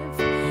life,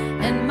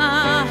 and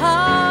my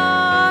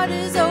heart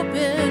is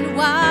open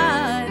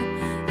wide.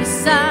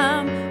 Yes,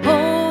 I'm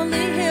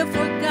only here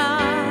for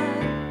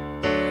God.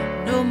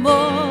 No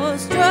more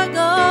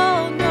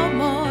struggle, no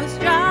more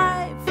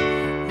strife.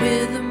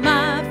 With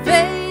my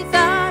faith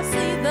I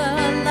see the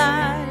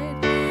light.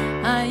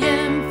 I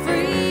am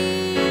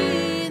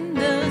free in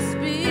the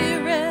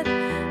Spirit.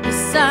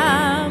 Yes,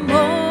 I'm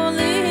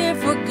only here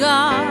for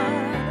God.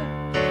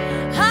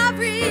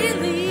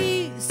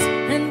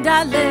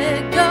 I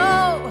let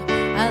go,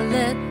 I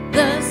let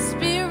the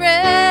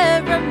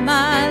Spirit run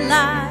my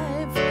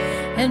life,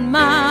 and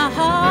my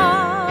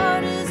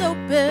heart is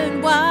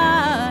open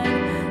wide.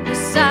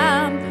 Yes,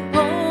 I'm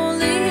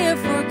only here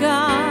for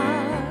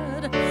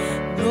God.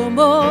 No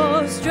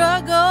more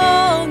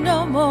struggle,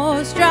 no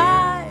more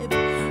strife.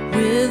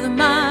 With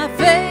my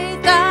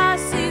faith I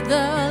see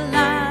the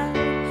light.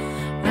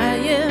 I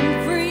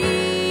am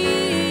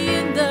free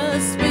in the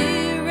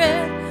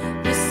Spirit.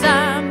 Yes,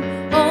 I'm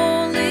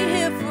only here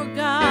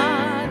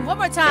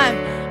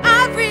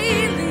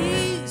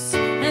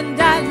and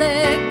I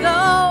let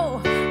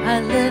go. I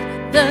let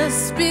the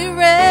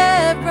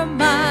Spirit run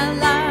my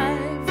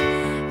life,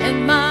 and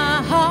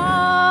my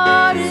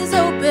heart is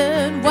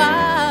open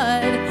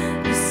wide.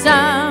 'Cause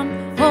I'm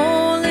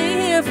only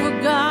here for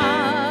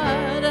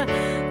God.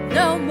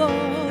 No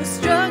more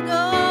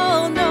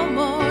struggle, no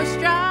more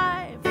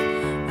strife.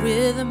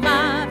 With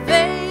my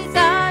faith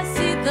I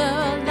see the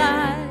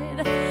light.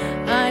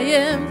 I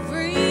am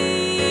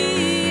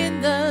free in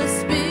the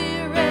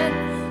Spirit.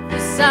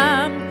 'Cause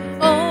I'm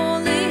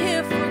only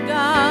here for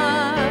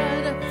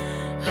God.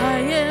 I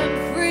am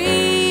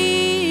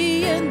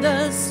free in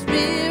the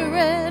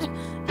Spirit.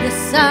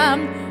 Yes,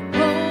 I'm